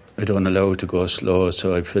 I don't allow it to go slow,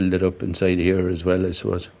 so I filled it up inside here as well, I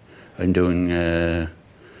suppose. I'm doing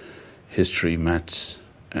history, maths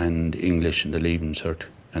and English in the Leaving Cert,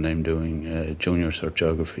 and I'm doing junior cert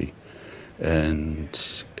geography and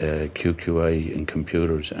QQI in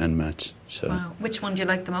computers and maths. So, wow. Which one do you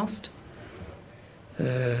like the most?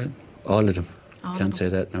 All of them. Can't say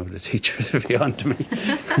that now, the teachers will be on to me.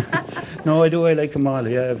 No, I do, I like them all.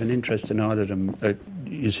 Yeah, I have an interest in all of them.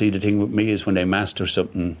 You see, the thing with me is when I master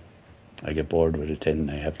something, I get bored with it then,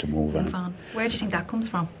 I have to move on. Where do you think that comes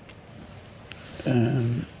from?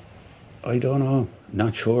 I don't know.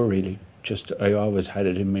 Not sure, really. Just, I always had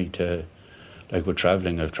it in me to, like with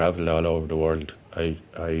travelling, I've travelled all over the world.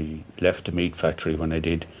 I left the meat factory when I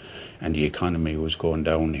did, and the economy was going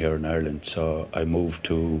down here in Ireland, so I moved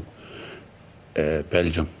to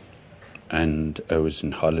Belgium, and I was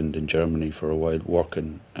in Holland and Germany for a while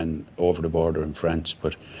working, and over the border in France.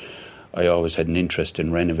 But I always had an interest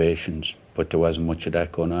in renovations, but there wasn't much of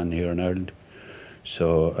that going on here in Ireland.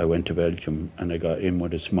 So I went to Belgium and I got in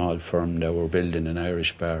with a small firm that were building an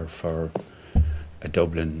Irish bar for a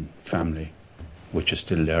Dublin family, which is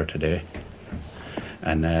still there today.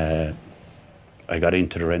 And I got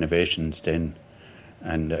into the renovations then,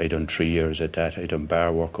 and I done 3 years at that. I done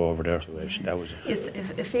bar work over there. That was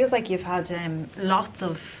it feels like you've had lots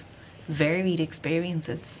of varied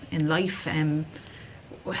experiences in life.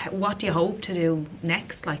 What do you hope to do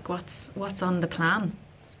next? Like, what's on the plan?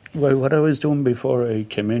 Well, what I was doing before I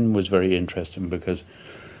came in was very interesting, because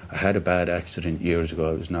I had a bad accident years ago.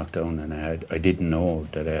 I was knocked down, and I didn't know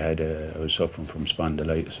that I was suffering from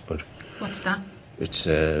spondylitis. But what's that? It's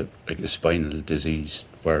like a spinal disease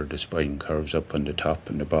where the spine curves up on the top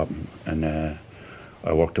and the bottom. And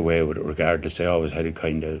I worked away with it regardless. I always had a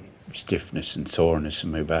kind of stiffness and soreness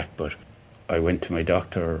in my back. But I went to my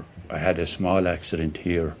doctor. I had a small accident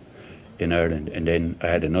here in Ireland, and then I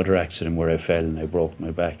had another accident where I fell and I broke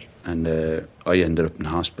my back, and I ended up in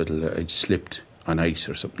hospital. I slipped on ice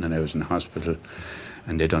or something, and I was in hospital,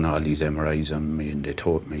 and they done all these MRIs on me, and they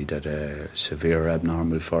told me that severe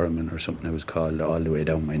abnormal foramen or something it was called, all the way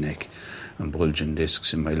down my neck, and bulging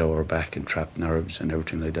discs in my lower back and trapped nerves and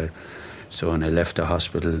everything like that. So when I left the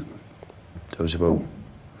hospital, that was about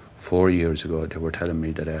 4 years ago, they were telling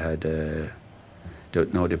me that I had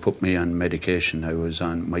they put me on medication. I was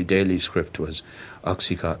on, my daily script was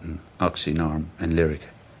Oxycontin, Oxynorm and Lyric,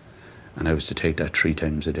 and I was to take that 3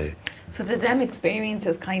 times a day. So did them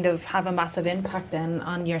experiences kind of have a massive impact then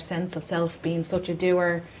on your sense of self, being such a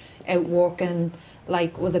doer, out working?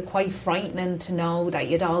 Like, was it quite frightening to know that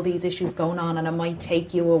you had all these issues going on, and it might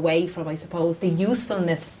take you away from, I suppose, the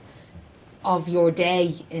usefulness of your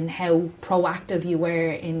day in how proactive you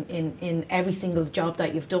were in every single job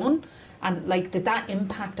that you've done? And, like, did that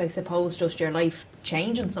impact, I suppose, just your life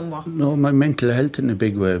changing somewhat? No, my mental health in a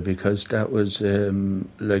big way, because that was,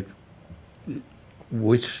 like,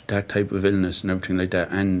 with that type of illness and everything like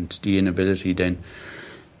that, and the inability then,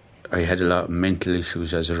 I had a lot of mental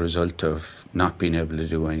issues as a result of not being able to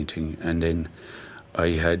do anything. And then I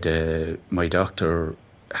had, my doctor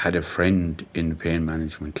had a friend in the pain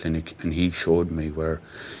management clinic, and he showed me where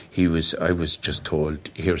I was just told,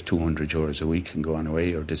 here's €200 a week and go on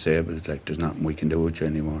away, you're disabled, like there's nothing we can do with you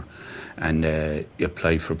anymore, and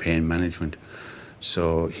apply for pain management.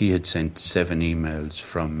 So he had sent 7 emails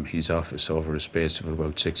from his office over a space of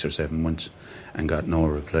about 6 or 7 months and got no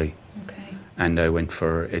reply. Okay. And I went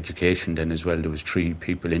for education then as well. There was 3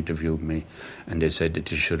 people interviewed me, and they said that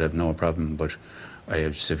they should have no problem, but I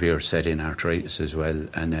have severe set-in arthritis as well,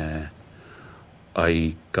 and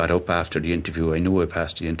I got up after the interview. I knew I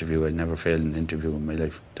passed the interview. I'd never failed an interview in my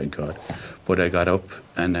life, thank God. But I got up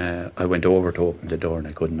and I went over to open the door, and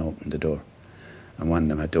I couldn't open the door. And one of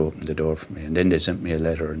them had to open the door for me. And then they sent me a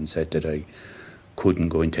letter and said that I couldn't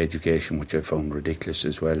go into education, which I found ridiculous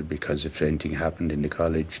as well, because if anything happened in the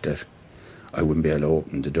college that I wouldn't be able to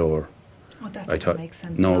open the door. Oh, that doesn't make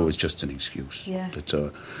sense. No, it was just an excuse. Yeah. That's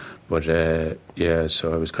all. But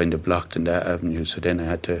so I was kind of blocked in that avenue. So then I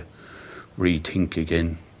had to rethink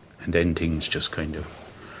again, and then things just kind of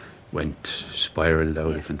spiraled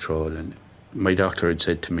out of control. And my doctor had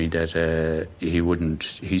said to me that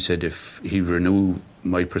he said if he renew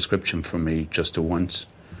my prescription for me just once,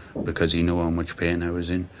 because he knew how much pain I was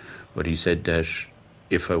in, but he said that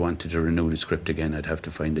if I wanted to renew the script again, I'd have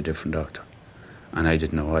to find a different doctor. And I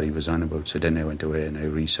didn't know what he was on about, so then I went away and I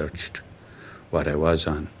researched what I was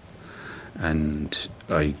on. And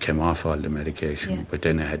I came off all the medication, but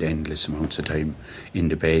then I had endless amounts of time in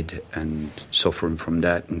the bed and suffering from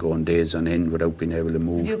that and going days on end without being able to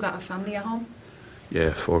move. Have you got a family at home?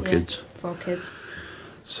 Yeah, 4 kids. 4 kids.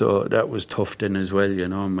 So that was tough then as well, you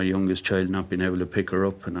know, my youngest child not being able to pick her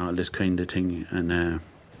up and all this kind of thing. And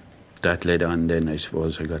that led on then, I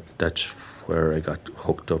suppose, that's where I got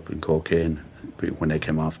hooked up in cocaine when I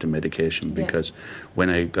came off the medication, because when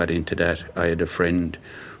I got into that, I had a friend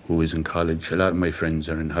who was in college. A lot of my friends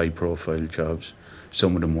are in high profile jobs.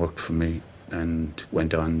 Some of them worked for me, and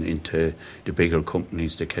went on into the bigger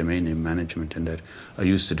companies that came in management and that. I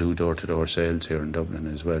used to do door-to-door sales here in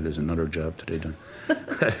Dublin as well as another job that I done.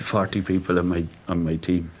 40 people on my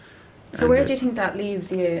team. So where do you think that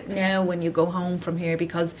leaves you now when you go home from here?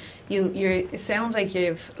 Because it sounds like you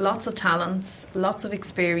have lots of talents, lots of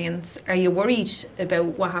experience. Are you worried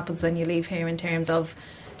about what happens when you leave here in terms of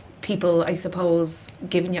people, I suppose,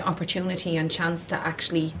 giving you opportunity and chance to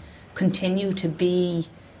actually continue to be,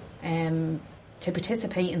 to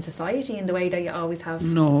participate in society in the way that you always have?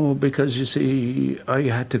 No, because you see, I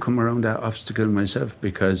had to come around that obstacle myself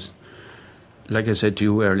because, like I said to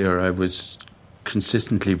you earlier, I was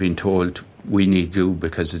consistently being told, we need you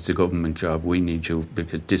because it's a government job, we need you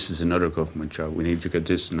because this is another government job, we need you because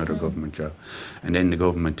this is another government job. And then the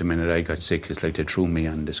government, the minute I got sick, it's like they threw me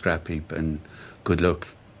on the scrap heap and good luck,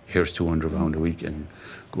 here's £200 a week and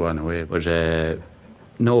go on away. But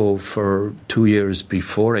no, for 2 years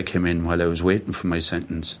before I came in, while I was waiting for my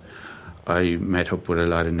sentence, I met up with a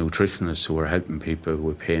lot of nutritionists who were helping people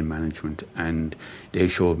with pain management, and they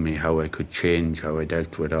showed me how I could change how I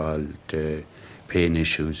dealt with all the pain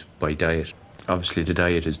issues by diet. Obviously the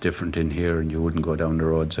diet is different in here and you wouldn't go down the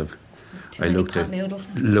roads of I looked at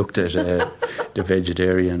the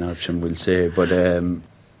vegetarian option, we'll say, but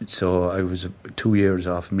so I was 2 years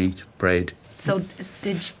off meat, bread. So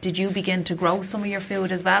did you begin to grow some of your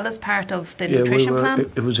food as well as part of the nutrition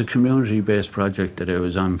plan? It was a community-based project that I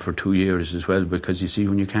was on for 2 years as well, because you see,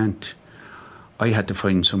 when you can't, I had to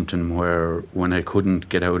find something where when I couldn't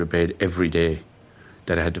get out of bed every day,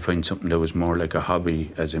 that I had to find something that was more like a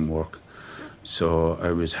hobby as in work. So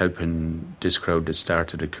I was helping this crowd that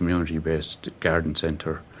started a community-based garden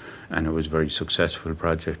centre, and it was a very successful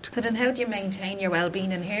project. So then how do you maintain your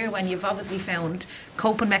well-being in here when you've obviously found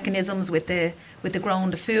coping mechanisms with the growing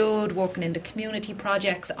the food, working in the community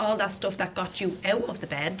projects, all that stuff that got you out of the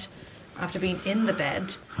bed after being in the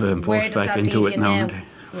bed? I'm forced back into it now.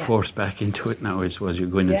 Forced back into it now, I suppose. You're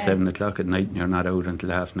going at 7 o'clock at night and you're not out until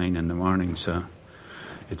 9:30 in the morning, so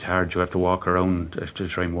it's hard. You have to walk around. I have to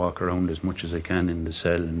try and walk around as much as I can in the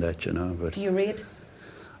cell and that, you know. But do you read?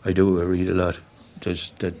 I do. I read a lot.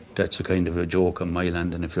 That's a kind of a joke on my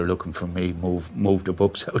land, and if you're looking for me, move the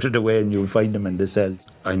books out of the way and you'll find them in the cells.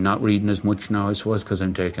 I'm not reading as much now, I suppose, because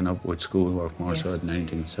I'm taken up with schoolwork more so than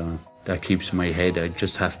anything, so that keeps my head. I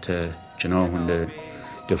just have to, you know, when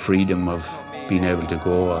the freedom of being able to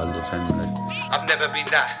go all the time. Like. I've never been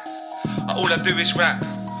that. All I do is rap.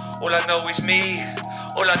 All I know is me.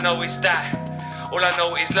 All I know is that. All I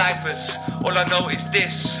know is lifers. All I know is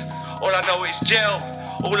this. All I know is jail.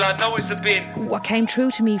 All I know is the bin. What came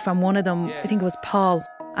through to me from one of them, I think it was Paul,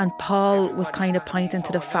 and Paul was kind of pointing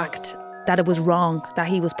to the fact that it was wrong that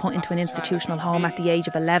he was put into an institutional home at the age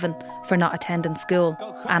of 11 for not attending school.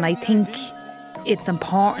 And I think it's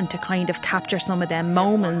important to kind of capture some of them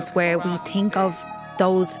moments where we think of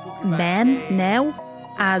those men now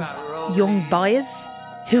as young boys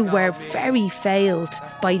who were very failed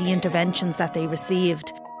by the interventions that they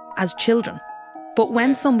received as children. But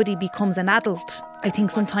when somebody becomes an adult, I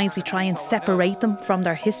think sometimes we try and separate them from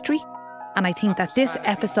their history. And I think that this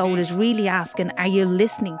episode is really asking, are you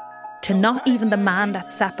listening to not even the man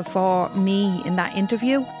that sat before me in that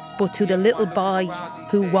interview, but to the little boy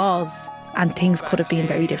who was, and things could have been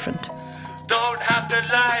very different. Don't have to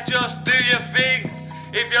lie, just do your thing.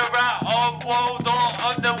 If you're out on world or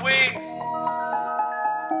on the wing.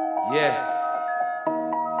 Yeah.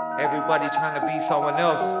 Everybody trying to be someone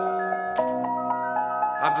else.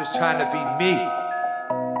 I'm just trying to be me.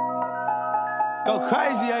 Go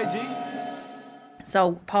crazy, AG.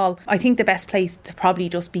 So, Paul, I think the best place to probably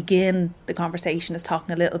just begin the conversation is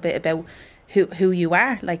talking a little bit about who you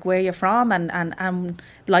are, like where you're from and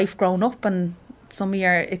life growing up and some of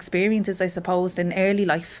your experiences, I suppose, in early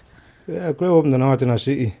life. Yeah, I grew up in the north inner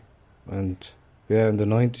city, and in the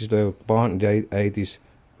 90s, I was born in the 80s,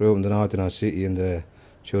 grew up in the north inner city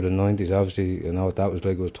through the 90s, obviously, you know what that was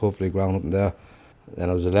like. It was tough, like, growing up in there. Then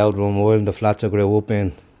I was allowed to run wild in the flats I grew up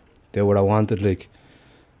in, did what I wanted, like.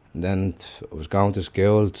 And then I was going to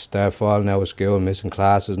school, start falling out of school, missing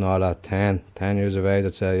classes and all that, 10 years of age,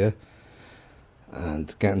 I'd say, yeah.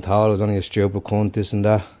 And getting told I was only a stupid cunt, this and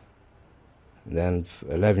that. And then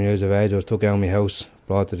 11 years of age, I was took out of my house,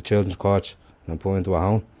 brought to the children's courts, and put into a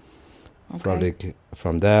home. Okay.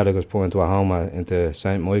 From there, I was put into a home into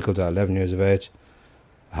St. Michael's at 11 years of age.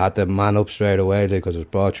 I had to man up straight away, because I was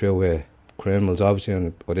brought through with criminals, obviously,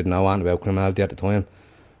 and I didn't know anything about criminality at the time.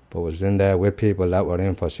 But I was in there with people that were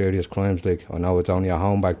in for serious crimes, like. I know it's only a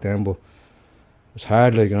home back then, but it was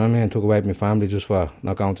hard, like, you know what I mean? Took away my family just for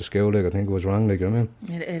not going to school, like. I think it was wrong, like, you know what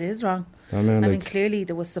I mean? It is wrong. You know what I mean? Clearly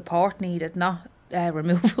there was support needed, not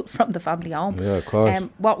removal from the family home. Yeah, of course.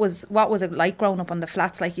 What was it like growing up on the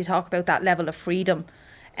flats? Like, you talk about that level of freedom,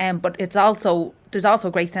 but there's also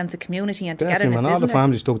a great sense of community and togetherness. Definitely, man. All the isn't there?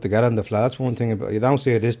 families stuck together in the flats. One thing about, you don't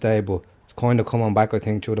see it this day, but it's kind of coming back, I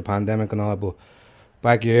think, through the pandemic and all. But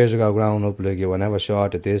back years ago, growing up, like, you were never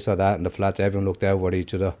short of this or that in the flats. Everyone looked out for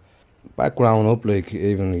each other. Back growing up, like,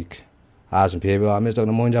 even like asking people, "I missed out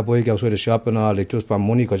the money that boy outside the shop and all," like, just for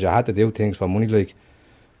money, because you had to do things for money, like.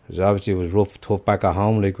 Because obviously it was rough, tough back at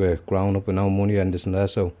home, like, we're growing up with no money and this and that.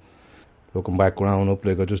 So looking back, growing up,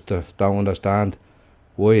 like, I just don't understand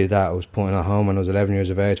why that I was put at home when I was 11 years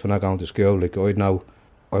of age for not going to school. Like, I know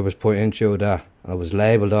I was put into that, and I was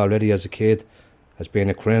labelled already as a kid as being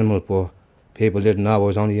a criminal, but people didn't know I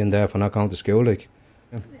was only in there for not going to school, like.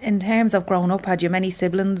 In terms of growing up, had you many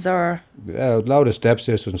siblings or? Yeah, a lot of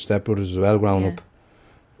stepsisters and stepbrothers as well growing up.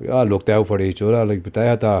 We all looked out for each other, like, but they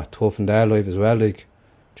had that tough in their life as well, like,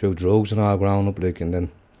 through drugs and all growing up, like, and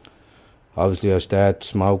then obviously I started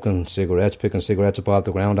smoking cigarettes, picking cigarettes up off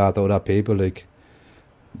the ground after other people, like,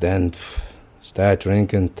 then start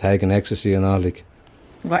drinking, taking ecstasy and all, like.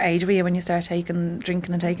 What age were you when you started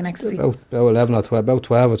drinking and taking ecstasy? About 11 or 12, about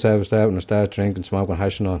 12 I'd say I was starting to start drinking, smoking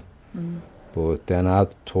hash and all. But then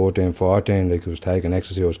at 13, 14, like, I was taking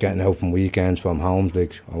ecstasy. I was getting out from weekends from homes,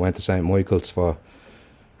 like, I went to St. Michael's for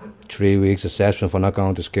 3 weeks assessment for not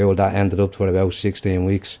going to school. That ended up for about 16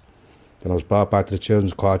 weeks. Then I was brought back to the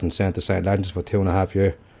children's court and sent to St. Legend's for 2.5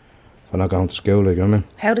 years for not going to school, like, you know what I mean?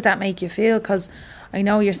 How did that make you feel? Because I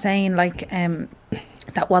know you're saying, like,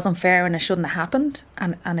 that wasn't fair and it shouldn't have happened,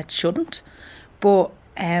 and it shouldn't. But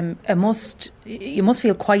you must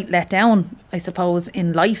feel quite let down, I suppose,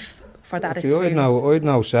 in life for that experience. I'd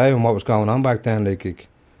no say on what was going on back then, like,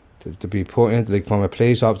 to be put into, like, from a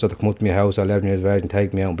police officer to come up to my house at 11 years of age and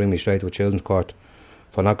take me out and bring me straight to a children's court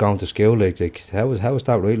for not going to school, like how was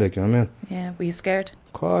that right, like, you know what I mean? Yeah, were you scared?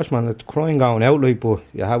 Of course, man, it's crying going out, like, but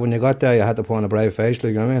when you got there, you had to put on a brave face,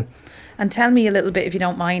 like, you know what I mean? And tell me a little bit, if you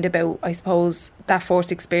don't mind, about, I suppose, that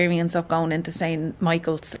first experience of going into St.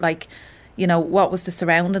 Michael's. Like, you know, what was the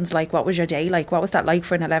surroundings like? What was your day like? What was that like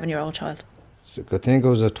for an 11-year-old child? So I think I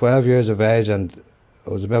was 12 years of age, and I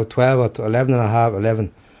was about 12 or 11 and a half,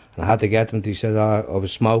 11, and I had to get them. He said, I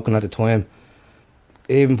was smoking at the time.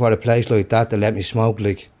 Even for a place like that, they let me smoke,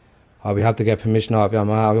 like, we have to get permission off your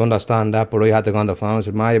ma. I understand that, but I had to go on the phone and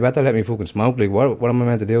said, "Ma, you better let me fucking smoke, like, what am I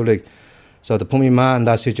meant to do, like?" So to put my ma in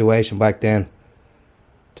that situation back then,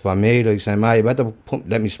 for me, like, saying, "Ma, you better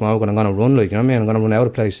let me smoke, and I'm going to run, like, you know what I mean? I'm going to run out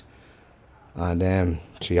of the place." And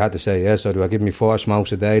she had to say yes. So they were giving me 4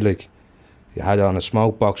 smokes a day, like, you had it on a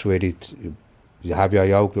smoke box where you have your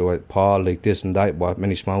yoke with Paul, like, this and that, what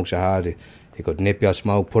many smokes you had. You could nip your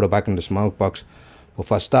smoke, put it back in the smoke box. But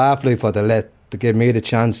for staff, like, to give me the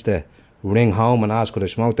chance to ring home and ask could I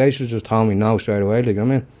smoke, they should just tell me no straight away, like, you know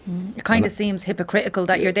what I mean? It kind of seems hypocritical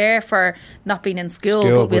that you're there for not being in school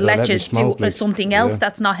but we'll let you do something else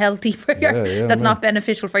that's not healthy for that's not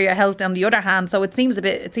beneficial for your health on the other hand. So it seems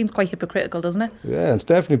quite hypocritical, doesn't it? Yeah, it's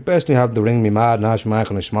definitely best you have to ring me mad and ask me, "Ma,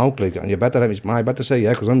 can I smoke?" Like, and you better let me, "Ma, you better say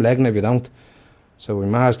yeah, because I'm legging if you don't." So my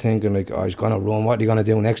ma's thinking, like, "Oh, he's going to run, what are you going to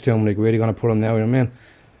do next to him? Like, where are you going to put him now?" You know what I mean?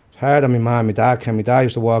 It's hard on my ma and my dad. My dad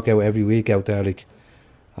used to walk out every week out there, like,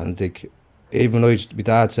 and, like, even though my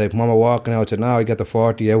dad said, "Mama, walking out," I said, "No, I get the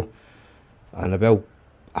 40 out." And about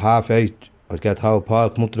 8:30, I'd get how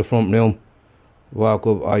Paul come up to the front room, walk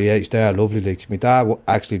up, "Oh yeah, he's there, lovely." Like, my dad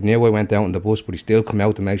actually knew I went out on the bus, but he still come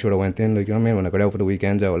out to make sure I went in, like, you know what I mean? When I got out for the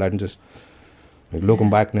weekends out, like, just, like, looking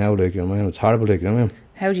back now, like, you know what I mean? It's horrible, like, you know what I mean?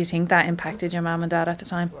 How do you think that impacted your mum and dad at the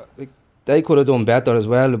time? Like, they could have done better as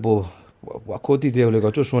well, but what could they do? Like,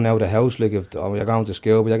 I just run out of the house, like, if you're going to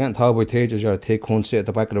school, but you're getting told by teachers you're a thick cunt, sit at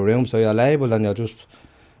the back of the room, so you're labelled, and you're just,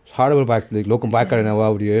 it's horrible back, like, looking back at it now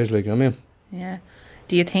over the years, like, you know what I mean? Yeah.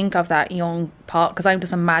 Do you think of that young Paul? Because I'm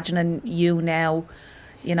just imagining you now,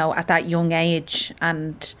 you know, at that young age,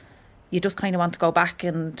 and you just kind of want to go back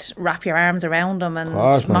and wrap your arms around him and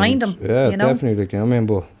mind him. Yeah, you know? Definitely, like, you know what I mean?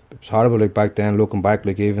 But it's horrible, like, back then, looking back,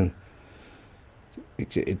 like, even,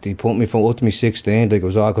 he put me from up to me 16, like, it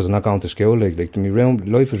was all because I'm not going to school, like my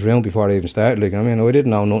life was ruined before I even started, like, I mean, I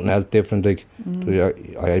didn't know nothing else different, like,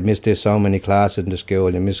 I missed so many classes in the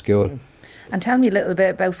school, you miss school. And tell me a little bit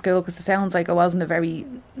about school, because it sounds like it wasn't a very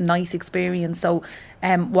nice experience. So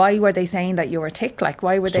why were they saying that you were thick? Like,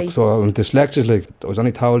 why were they? So I'm dyslexic, like, I was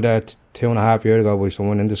only told that 2.5 years ago by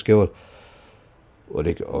someone in the school. Well,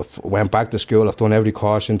 like, I went back to school, I've done every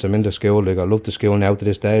course since I'm in the school, like, I love the school now to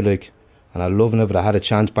this day, like, and I love it if I had a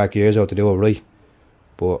chance back years ago to do it right.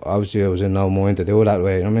 But obviously I was in no mind to do it that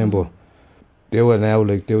way, you know what I mean? But do it now,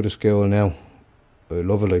 like, do the school now. I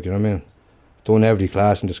love it, like, you know what I mean? done every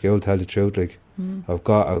class in the school, to tell the truth. Like, I've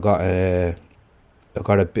got a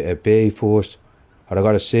B first, or I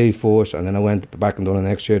got a C first, and then I went back and done the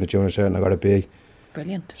next year in the junior cert and I got a B.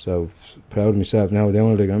 Brilliant. So proud of myself now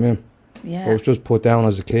doing it, like, I mean. Yeah. I was just put down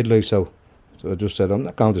as a kid, like, so I just said, I'm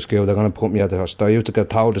not going to school, they're going to put me at the hospital. I used to get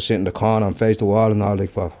told to sit in the corner and face the wall and all,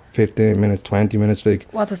 like, for 15 minutes, 20 minutes, like.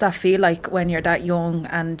 What does that feel like when you're that young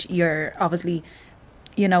and you're obviously,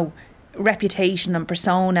 you know, reputation and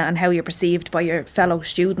persona and how you're perceived by your fellow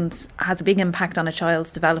students has a big impact on a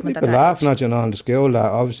child's development? People laughing at you now in the school that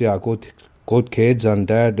obviously are good kids, and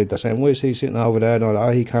they're saying, why is he sitting over there? And all,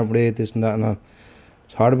 oh, he can't read this and that and all.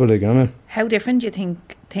 It's horrible, like, you know what I mean? How different do you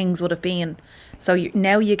think things would have been? So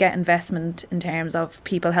now you get investment in terms of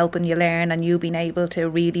people helping you learn and you being able to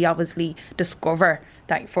really obviously discover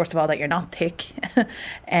that, first of all, that you're not thick,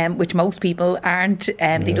 which most people aren't.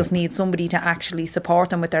 They just need somebody to actually support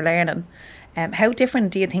them with their learning. How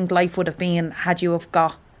different do you think life would have been had you have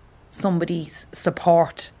got somebody's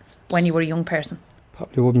support when you were a young person?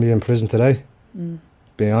 Probably wouldn't be in prison today.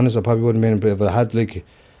 Being honest, I probably wouldn't be in prison if I had, like,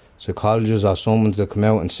 psychologists or someone to come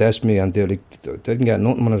out and assess me, and they didn't get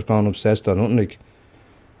nothing when I was growing up, assessed or nothing, like.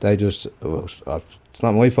 They just, it's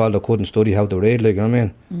not my fault I couldn't study how to read, like, you know what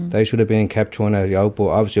I mean? They should have been kept trying to out, but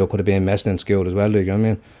obviously I could have been messing in school as well, like, you know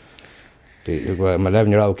what I mean? I'm an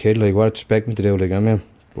 11-year-old kid, like, what do you expect me to do, like, you know what I mean?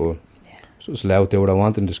 But I was just allowed to do what I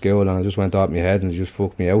wanted in the school, and I just went off my head and it just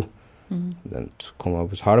fucked me out. And it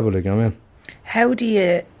was horrible, like, you know what I mean? How do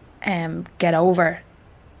you get over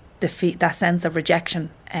that sense of rejection?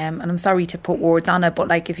 And I'm sorry to put words on it, but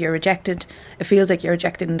like, if you're rejected, it feels like you're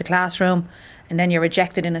rejected in the classroom, and then you're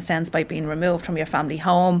rejected in a sense by being removed from your family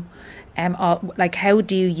home. Like, how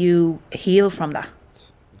do you heal from that?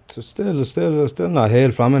 Still not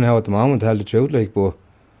healed from it now at the moment, to tell the truth, like, but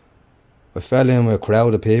I fell in with a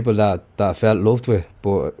crowd of people that I felt loved with,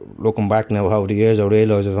 but looking back now over the years, I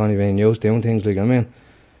realise I've only been used to doing things, like, I mean,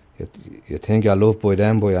 you think you're loved by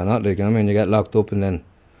them, but you're not, like, I mean, you get locked up and then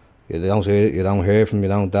you don't hear from, you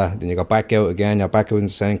don't that, then you go back out again, you're back out in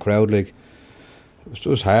the same crowd, like, it was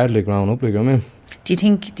just hard, like, growing up, like, I mean. Do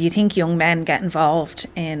you think young men get involved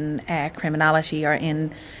in criminality or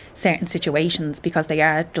in certain situations because they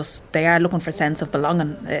are looking for a sense of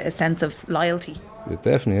belonging, a sense of loyalty? Yeah,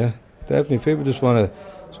 definitely. People just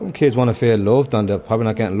some kids want to feel loved, and they're probably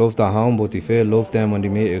not getting loved at home, but they feel loved then when they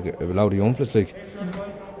meet a load of young fellas, like.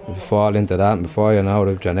 You fall into that, and before you know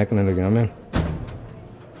it, you're necking it, like, you know what I mean?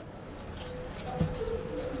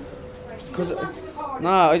 Because,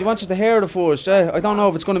 I want you to hear it first. I don't know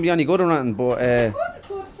if it's going to be any good or anything, but of course it's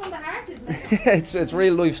good. It's from the heart, isn't it? it's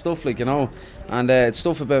real life stuff, like, you know, and it's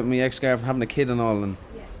stuff about my ex-girlfriend having a kid and all, and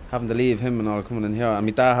having to leave him and all, coming in here, and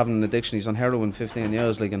my dad having an addiction. He's on heroin 15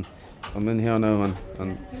 years, like, and I'm in here now,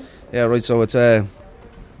 and yeah, right. So it's the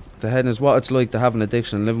heading is what it's like to have an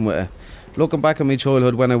addiction and living with it. Looking back at my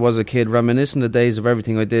childhood when I was a kid, reminiscing the days of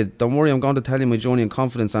everything I did. Don't worry, I'm going to tell you my journey in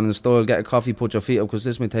confidence and in style. Get a coffee, put your feet up, because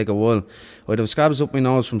this may take a while. I'd have scabs up my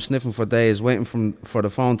nose from sniffing for days, waiting for the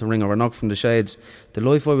phone to ring or a knock from the shades. The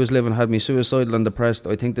life I was living had me suicidal and depressed.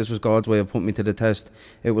 I think this was God's way of putting me to the test.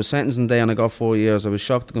 It was sentencing day and I got 4 years. I was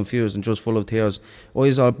shocked and confused and just full of tears.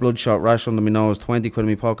 Eyes all bloodshot, rash under my nose, 20 quid in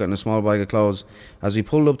my pocket and a small bag of clothes. As we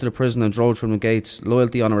pulled up to the prison and drove through the gates,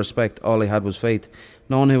 loyalty, honour, respect, all I had was faith.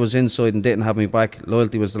 No one who was inside and didn't have me back.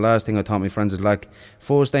 Loyalty was the last thing I thought my friends would lack.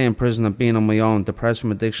 First day in prison and being on my own, depressed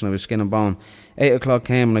from addiction, I was skin and bone. 8 o'clock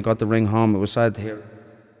came and I got the ring home. It was sad to hear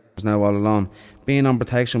I was now all alone. Being on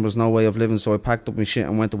protection was no way of living, so I packed up my shit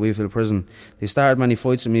and went to Wheatfield prison. They started many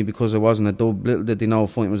fights with me because I wasn't a dub. Little did they know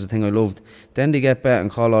fighting was the thing I loved. Then they get bet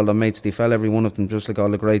and call all their mates. They fell, every one of them, just like all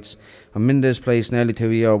the greats. I'm in this place nearly 2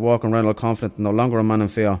 years, walking around all confident, no longer a man in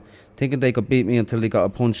fear. Thinking they could beat me until they got a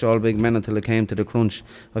punch, all big men until it came to the crunch.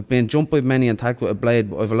 I've been jumped by many and tagged with a blade,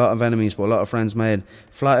 but I've a lot of enemies, but a lot of friends made.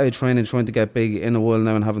 Flat out training, trying to get big in a while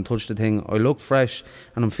now and haven't touched the thing. I look fresh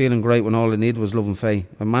and I'm feeling great when all I needed was love and faith.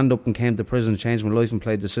 I manned up and came to prison, changed my life and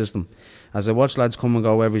played the system. As I watch lads come and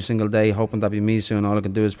go every single day, hoping that'll be me soon, all I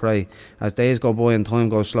can do is pray. As days go by and time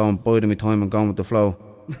goes slow, I'm biding my time and going with the flow.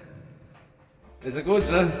 Is it good,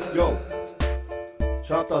 yeah? Yo.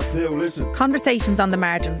 Chapter 2, listen. Conversations on the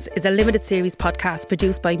Margins is a limited series podcast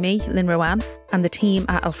produced by me, Lynn Ruane, and the team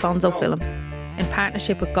at Alfonso Films, in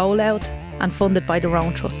partnership with Go Loud and funded by the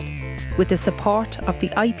Roan Trust, with the support of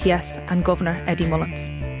the IPS and Governor Eddie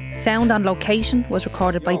Mullins. Sound on location was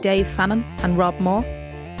recorded by Dave Fannin and Rob Moore,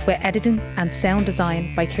 with editing and sound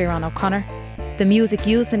design by Kieran O'Connor. The music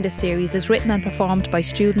used in this series is written and performed by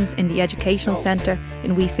students in the Educational Centre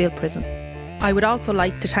in Wheatfield Prison. I would also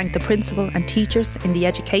like to thank the principal and teachers in the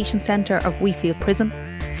Education Centre of Wheatfield Prison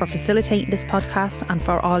for facilitating this podcast and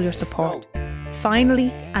for all your support.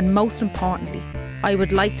 Finally, and most importantly, I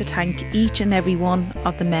would like to thank each and every one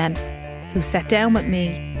of the men who sat down with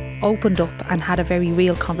me, opened up and had a very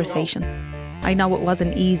real conversation. I know it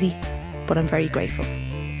wasn't easy, but I'm very grateful.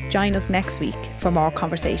 Join us next week for more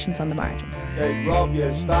conversations on the margin. They rob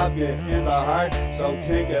you, stab you in the heart, so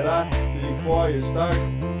think of that before you start.